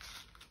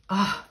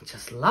 Oh,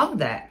 just love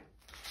that.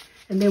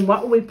 And then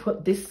what will we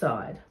put this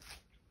side?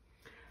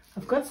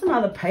 I've got some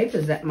other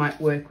papers that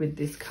might work with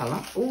this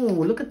color. Oh,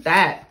 look at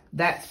that.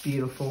 That's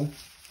beautiful.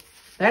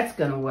 That's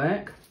going to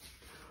work.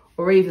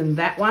 or even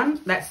that one.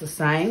 That's the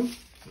same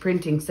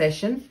printing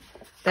session.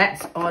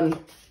 That's on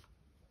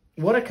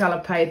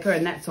watercolor paper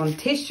and that's on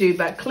tissue,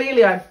 but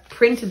clearly I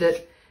printed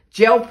it,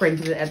 gel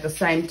printed it at the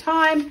same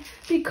time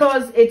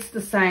because it's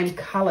the same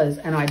colors,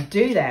 and I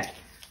do that.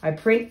 I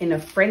print in a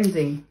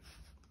frenzy.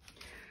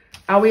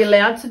 Are we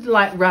allowed to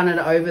like run it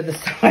over the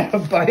side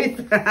of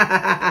both?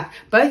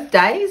 Both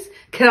days?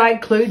 Can I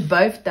include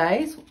both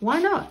days? Why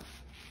not?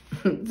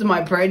 It's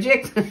my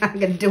project. I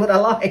can do what I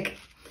like.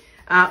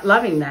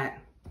 Loving that.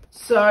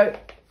 So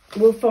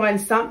we'll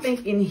find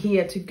something in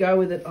here to go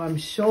with it, I'm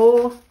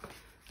sure.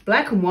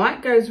 Black and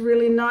white goes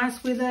really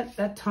nice with it.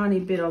 That tiny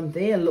bit on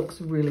there looks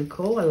really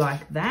cool. I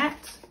like that.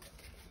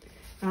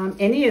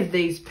 Any of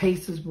these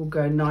pieces will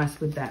go nice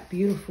with that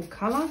beautiful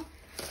color.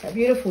 That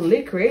beautiful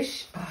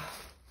licorice. Oh,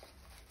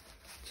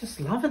 just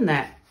loving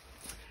that.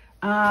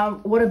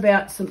 What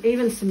about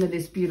even some of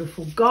this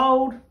beautiful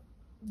gold?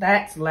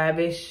 That's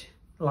lavish,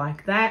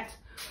 like that.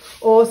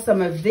 Or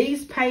some of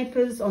these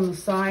papers on the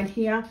side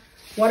here.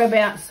 What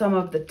about some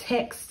of the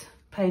text,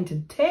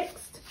 painted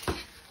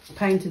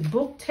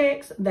book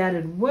text?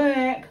 That'd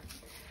work.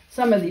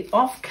 Some of the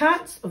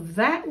offcuts of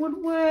that would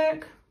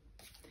work.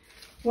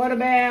 What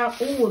about,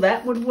 oh,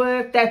 that would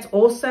work. That's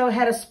also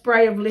had a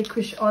spray of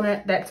licorice on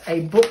it. That's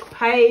a book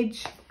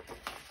page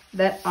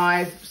that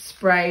I've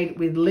sprayed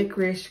with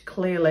licorice,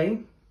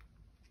 clearly.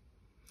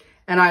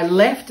 And I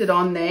left it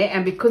on there,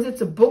 and because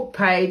it's a book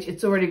page,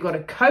 it's already got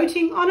a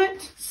coating on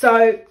it.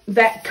 So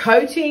that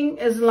coating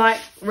is like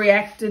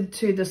reacted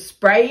to the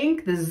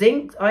spraying, the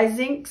zinc,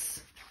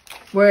 zincs.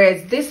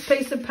 Whereas this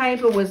piece of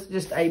paper was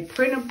just a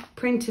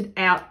printed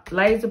out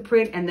laser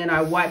print, and then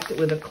I wiped it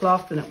with a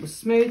cloth and it was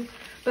smooth.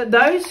 But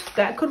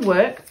that could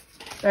work.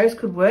 Those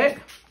could work.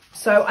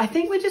 So I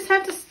think we just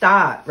have to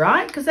start,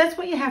 right? Because that's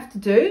what you have to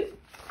do.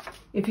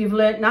 If you've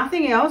learned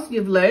nothing else,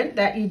 you've learned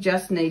that you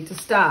just need to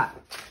start.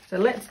 So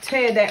let's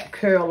tear that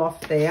curl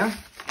off there.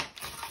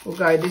 We'll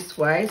go this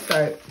way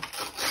so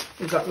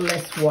we've got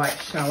less white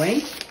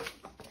showing.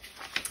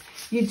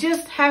 You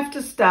just have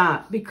to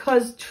start,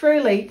 because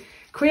truly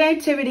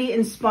creativity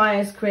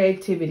inspires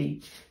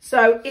creativity.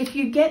 So if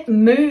you get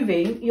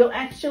moving, you'll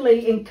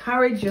actually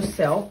encourage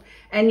yourself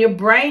and your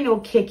brain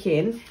will kick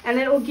in and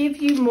it will give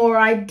you more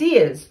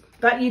ideas.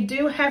 But you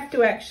do have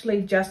to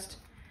actually just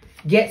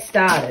get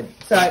started.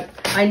 So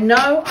I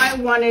know I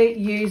want to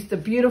use the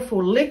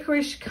beautiful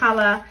licorice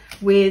color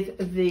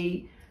with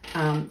the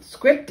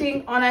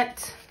scripting on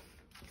it,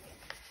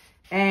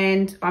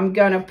 and I'm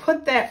going to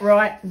put that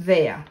right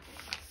there.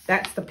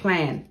 That's the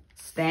plan,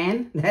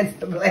 Stan. That's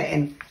the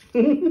plan.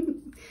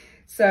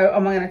 So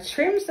I'm going to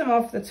trim some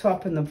off the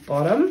top and the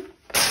bottom.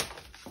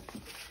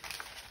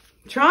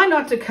 Try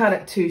not to cut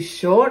it too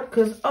short,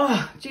 because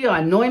oh gee, I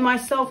annoy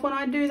myself when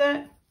I do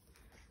that.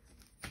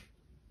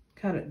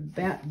 Cut it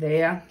about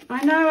there.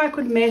 I know I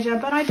could measure,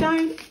 but I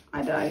don't.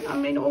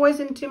 I'm always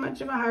in too much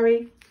of a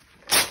hurry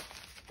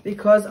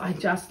because I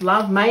just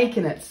love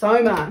making it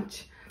so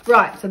much.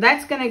 Right, so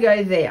that's going to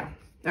go there.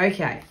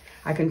 Okay,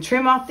 I can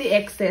trim off the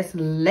excess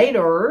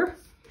later.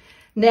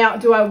 Now,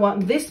 do I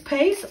want this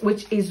piece,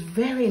 which is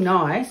very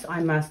nice,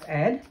 I must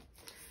add,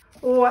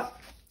 or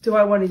do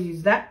I want to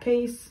use that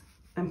piece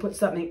and put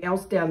something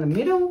else down the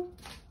middle?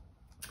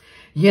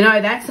 You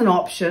know, that's an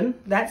option.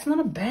 That's not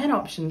a bad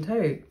option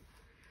too.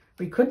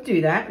 We could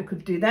do that. We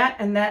could do that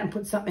and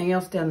put something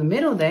else down the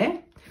middle there.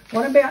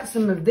 What about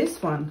some of this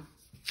one?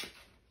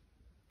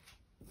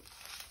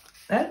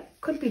 That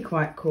could be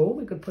quite cool.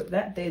 We could put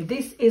that there.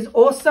 This is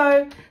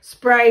also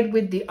sprayed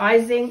with the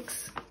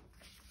zincs.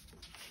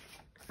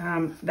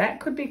 That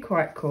could be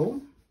quite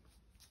cool.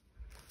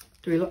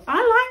 I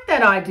like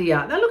that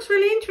idea. That looks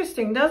really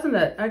interesting, doesn't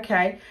it?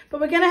 Okay, but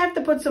we're going to have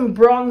to put some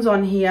bronze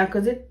on here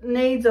because it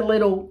needs a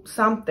little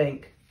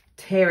something.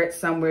 Tear it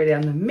somewhere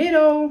down the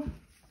middle.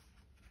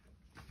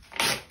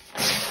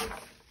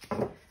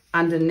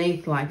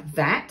 Underneath like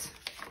that,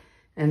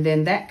 and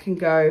then that can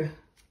go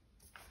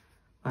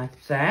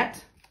like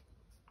that.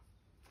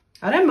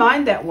 I don't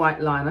mind that white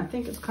line. I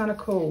think it's kind of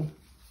cool.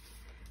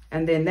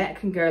 And then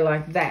that can go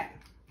like that.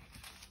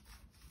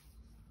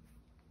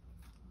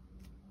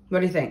 What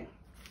do you think?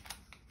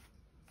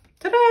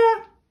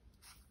 Ta-da!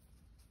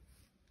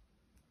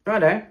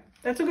 Righto.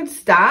 That's a good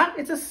start.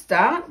 It's a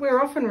start.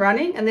 We're off and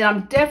running. And then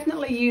I'm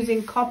definitely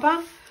using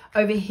copper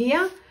over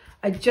here.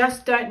 I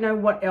just don't know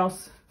what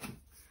else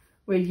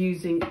we're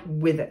using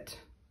with it.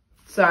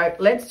 So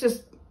let's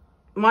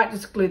might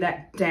just glue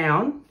that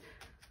down,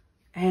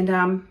 and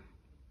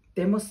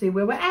then we'll see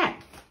where we're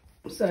at.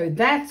 So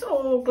that's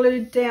all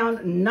glued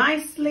down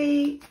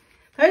nicely.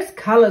 Those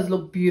colors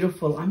look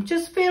beautiful. I'm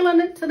just feeling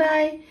it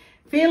today.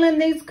 Feeling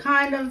these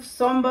kind of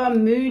somber,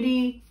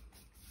 moody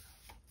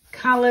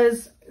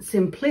colors,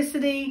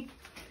 simplicity.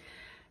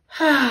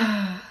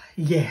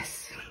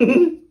 Yes,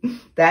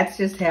 that's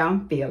just how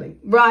I'm feeling.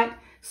 Right,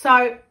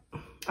 so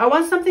I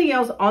want something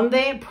else on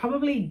there,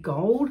 probably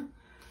gold.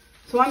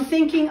 So I'm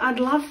thinking I'd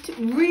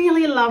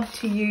really love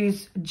to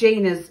use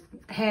Gina's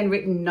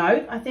handwritten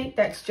note. I think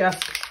that's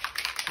just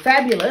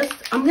fabulous.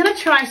 I'm going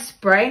to try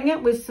spraying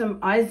it with some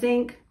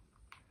zinc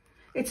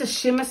It's a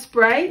shimmer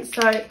spray.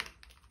 So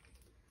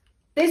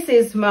this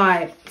is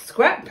my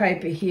scrap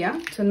paper here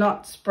to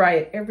not spray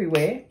it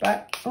everywhere.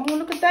 But, oh,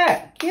 look at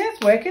that. Yeah,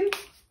 it's working.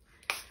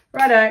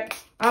 Righto.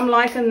 I'm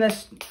liking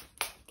this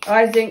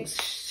Ink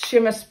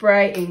shimmer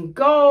spray in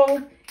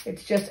gold.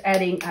 It's just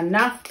adding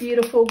enough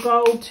beautiful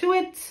gold to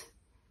it.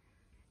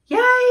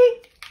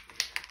 Yay!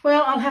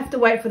 Well, I'll have to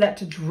wait for that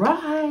to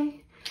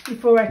dry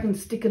before I can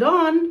stick it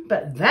on.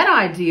 But that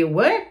idea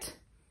worked.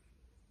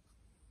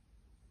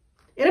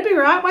 It'll be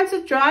right. Once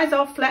it dries,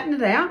 I'll flatten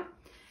it out.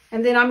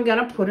 And then I'm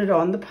going to put it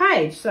on the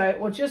page. So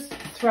we'll just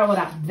throw it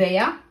up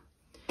there.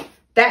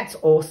 That's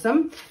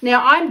awesome.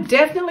 Now, I'm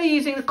definitely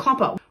using the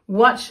copper.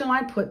 What shall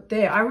I put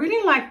there? I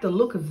really like the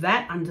look of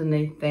that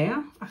underneath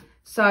there.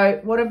 So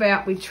what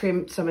about we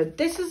trim some of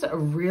this? Is a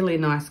really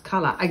nice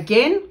color.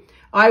 Again,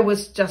 I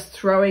was just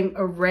throwing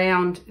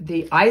around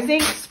the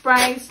Ink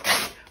sprays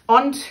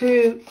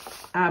onto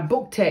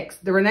book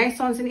text, the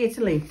Renaissance in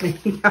Italy. There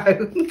you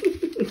go.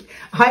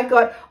 I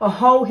got a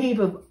whole heap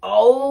of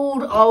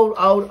old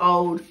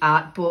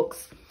art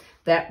books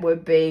that were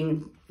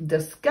being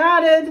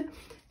discarded.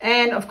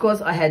 And of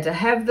course I had to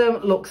have them,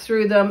 look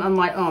through them. I'm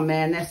like, oh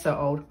man, they're so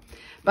old.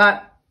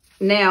 But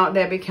now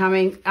they're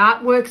becoming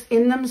artworks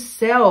in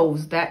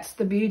themselves. That's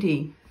the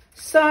beauty.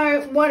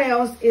 So what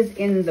else is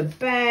in the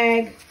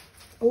bag?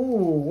 Oh,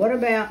 what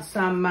about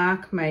some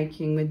mark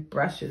making with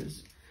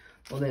brushes?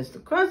 Well, there's the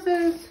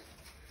crosses,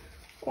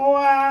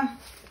 or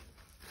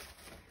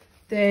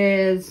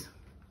there's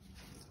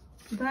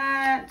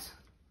that.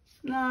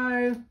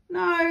 No,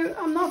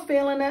 I'm not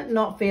feeling it,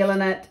 not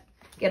feeling it.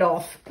 Get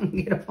off,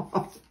 get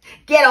off,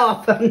 get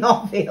off, I'm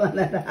not feeling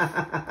it.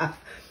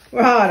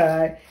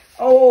 Righto.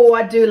 Oh,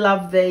 I do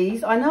love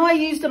these. I know I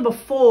used them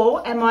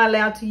before. Am I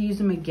allowed to use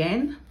them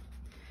again?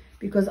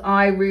 Because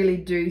I really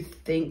do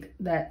think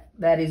that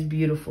that is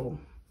beautiful.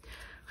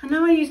 I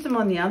know I used them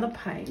on the other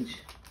page.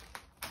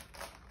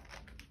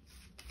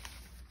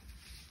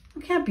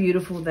 Look how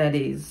beautiful that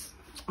is.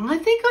 I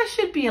think I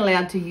should be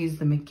allowed to use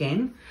them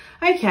again.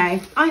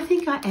 Okay, I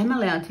think I am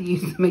allowed to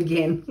use them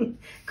again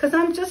because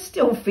I'm just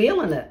still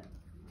feeling it.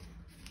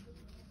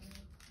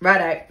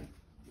 Righto,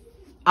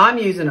 I'm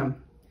using them.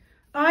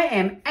 I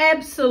am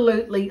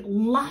absolutely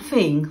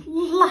loving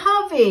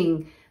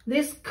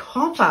this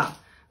copper.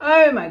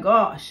 Oh my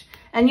gosh.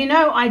 And you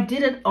know, I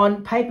did it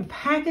on paper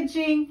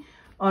packaging,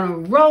 on a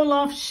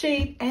roll-off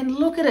sheet, and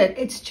look at it.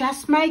 It's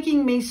just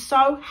making me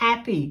so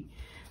happy.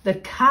 The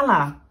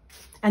color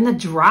and the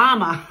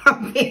drama.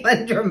 I'm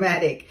feeling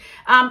dramatic.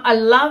 I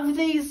love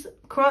these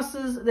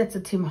crosses. That's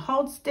a Tim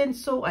Holtz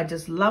stencil. I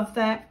just love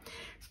that.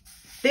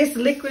 This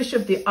licorice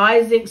of the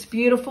Ink's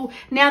beautiful.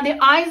 Now the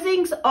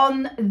Ink's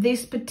on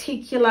this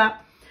particular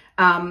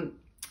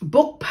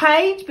book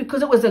page,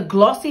 because it was a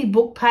glossy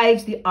book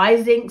page, the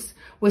Inks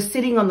were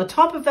sitting on the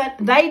top of it.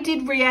 They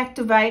did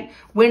reactivate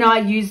when I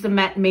used the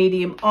matte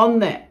medium on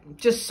there,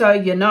 just so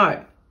you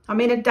know. I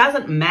mean, it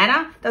doesn't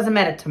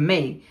matter to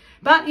me.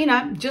 But, you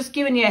know, just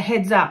giving you a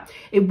heads up.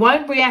 It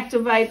won't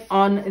reactivate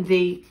on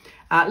the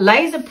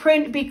laser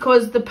print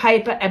because the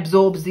paper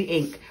absorbs the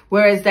ink.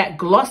 Whereas that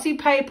glossy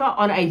paper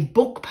on a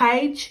book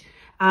page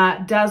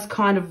does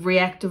kind of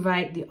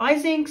reactivate the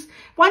Inks.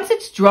 Once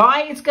it's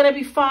dry, it's going to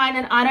be fine.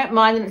 And I don't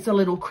mind that it's a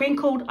little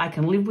crinkled. I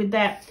can live with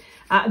that.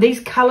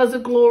 These colors are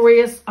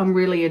glorious. I'm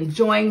really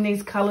enjoying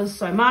these colors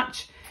so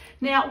much.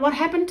 Now, what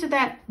happened to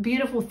that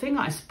beautiful thing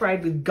I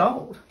sprayed with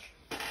gold?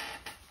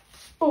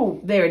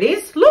 Oh, there it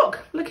is. Look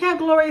how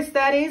glorious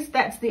that is.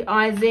 That's the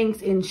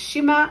Inks in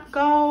shimmer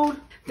gold.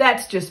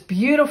 That's just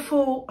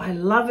beautiful. I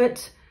love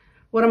it.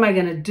 What am I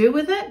going to do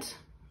with it?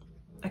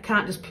 I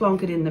can't just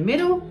plonk it in the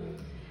middle.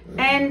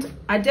 And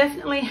I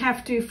definitely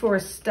have to, for a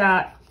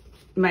start,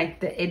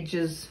 make the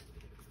edges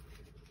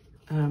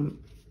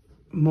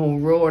more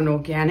raw and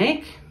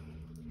organic.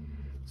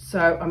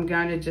 So I'm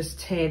going to just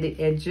tear the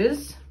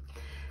edges.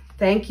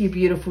 Thank you,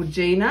 beautiful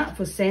Gina,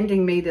 for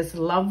sending me this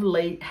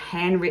lovely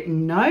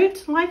handwritten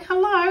note. Like,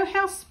 hello,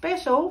 how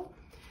special.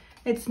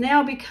 It's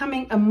now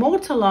becoming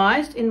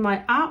immortalized in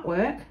my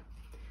artwork.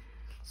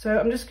 So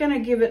I'm just going to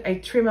give it a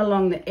trim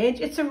along the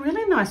edge. It's a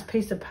really nice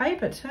piece of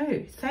paper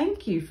too.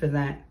 Thank you for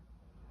that.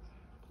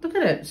 Look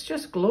at it. It's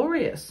just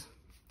glorious.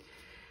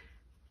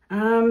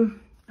 I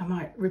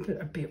might rip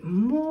it a bit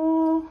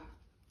more.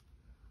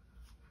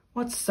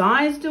 What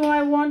size do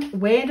I want?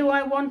 Where do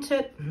I want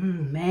it?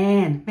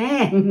 Man.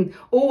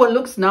 Oh, it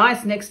looks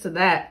nice next to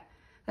that.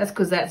 That's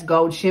because that's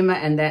gold shimmer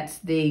and that's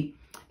the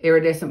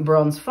iridescent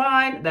bronze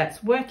fine.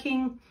 That's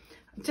working.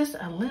 Just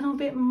a little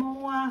bit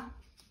more.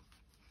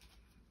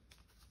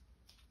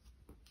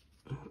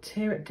 I'll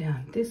tear it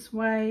down this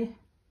way.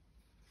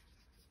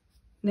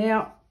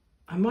 Now,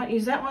 I might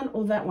use that one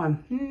or that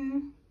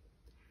one.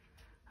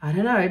 I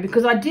don't know,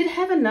 because I did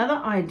have another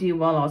idea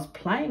while I was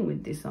playing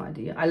with this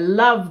idea. I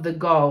love the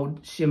gold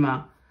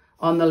shimmer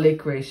on the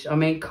licorice. I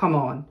mean, come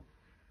on.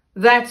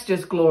 That's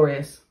just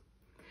glorious.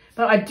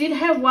 But I did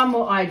have one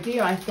more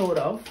idea I thought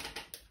of.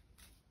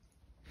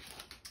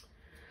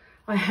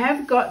 I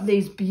have got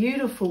these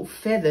beautiful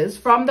feathers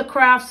from the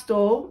craft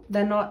store.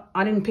 They're not,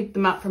 I didn't pick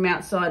them up from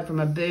outside from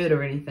a bird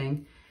or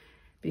anything,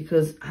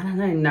 because I don't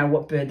even know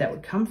what bird that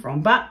would come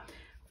from. But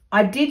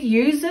I did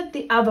use it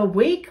the other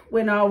week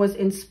when I was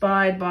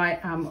inspired by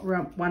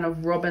one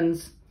of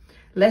Robin's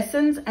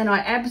lessons, and I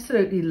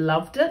absolutely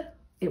loved it.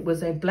 It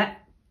was a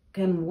black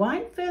and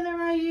white feather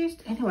I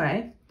used.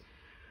 Anyway,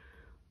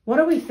 what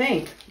do we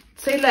think?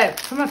 See that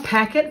from a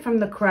packet from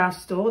the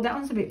craft store. That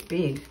one's a bit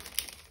big.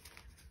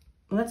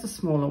 Well, that's a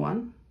smaller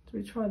one. Do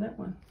we try that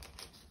one?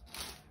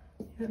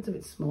 That's a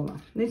bit smaller.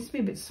 Needs to be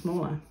a bit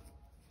smaller.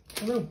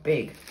 A little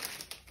big.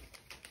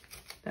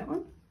 That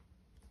one?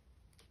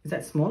 Is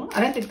that smaller? I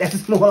don't think that's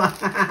smaller.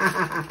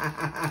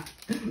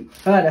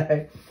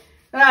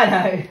 I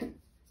know.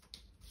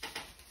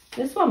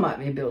 This one might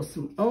be a bit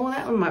small. Oh,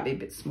 that one might be a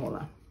bit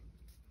smaller.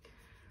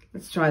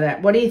 Let's try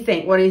that. What do you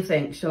think? What do you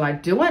think? Shall I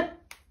do it?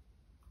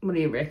 What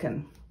do you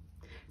reckon?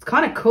 It's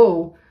kind of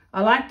cool.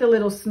 I like the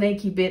little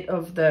sneaky bit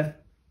of the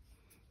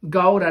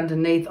gold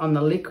underneath on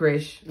the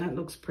licorice. That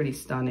looks pretty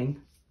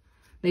stunning.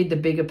 Need the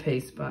bigger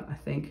piece, but I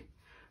think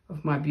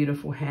of my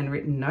beautiful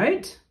handwritten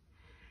note.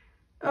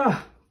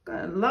 Oh,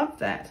 I love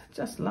that.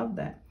 Just love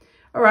that.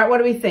 All right, what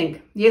do we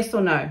think? Yes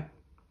or no?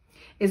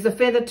 Is the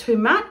feather too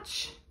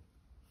much?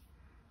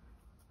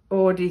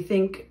 Or do you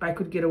think I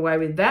could get away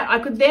with that? I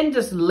could then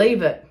just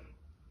leave it.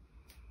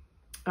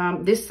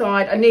 This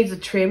side, it needs a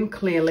trim,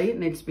 clearly. It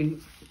needs to be,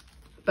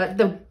 but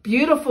the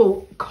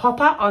beautiful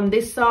copper on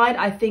this side,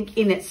 I think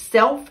in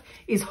itself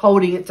is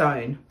holding its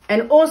own.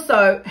 And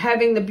also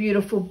having the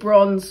beautiful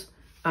bronze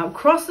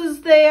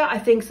crosses there, I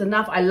think is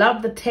enough. I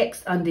love the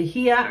text under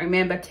here.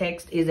 Remember,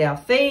 text is our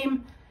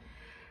theme.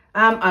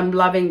 I'm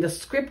loving the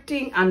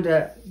scripting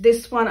under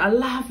this one. I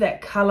love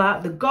that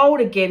color. The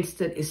gold against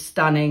it is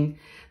stunning.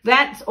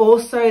 That's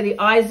also the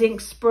eyes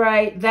ink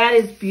spray. That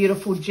is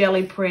beautiful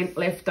jelly print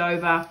left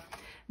over.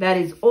 That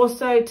is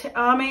also,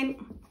 I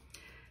mean,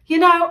 you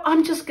know,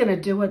 I'm just going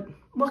to do it.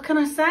 What can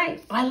I say?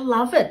 I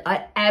love it.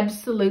 I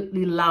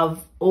absolutely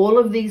love all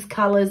of these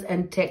colors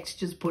and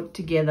textures put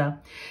together.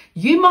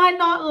 You might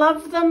not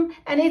love them,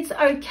 and it's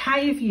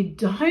okay if you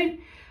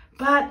don't,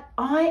 but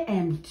I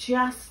am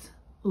just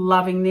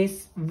loving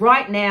this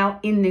right now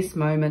in this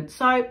moment.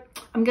 So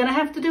I'm going to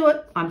have to do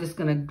it. I'm just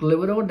going to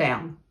glue it all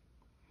down.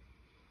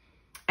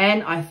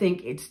 And I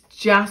think it's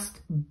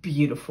just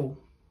beautiful.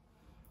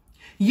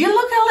 You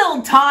look a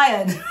little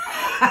tired.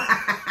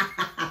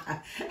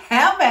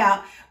 How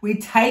about we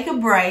take a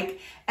break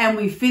and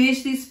we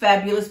finish these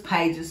fabulous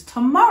pages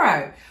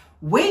tomorrow?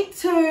 Week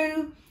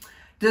 2,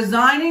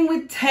 designing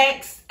with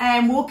text,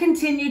 and we'll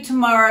continue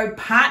tomorrow,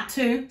 part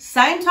 2,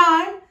 same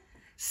time,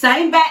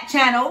 same back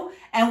channel,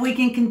 and we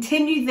can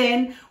continue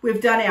then.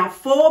 We've done our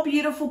 4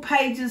 beautiful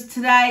pages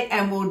today,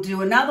 and we'll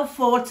do another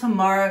 4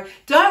 tomorrow.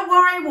 Don't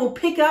worry, we'll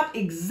pick up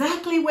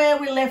exactly where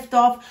we left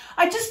off.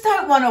 I just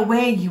don't want to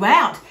wear you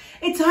out.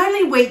 It's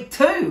only week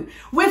 2.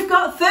 We've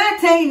got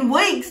 13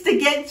 weeks to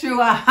get through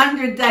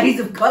 100 days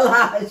of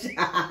collage.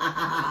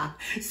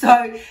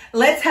 So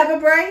let's have a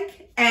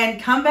break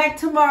and come back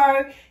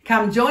tomorrow.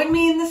 Come join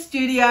me in the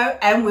studio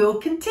and we'll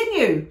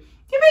continue.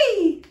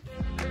 Yippee!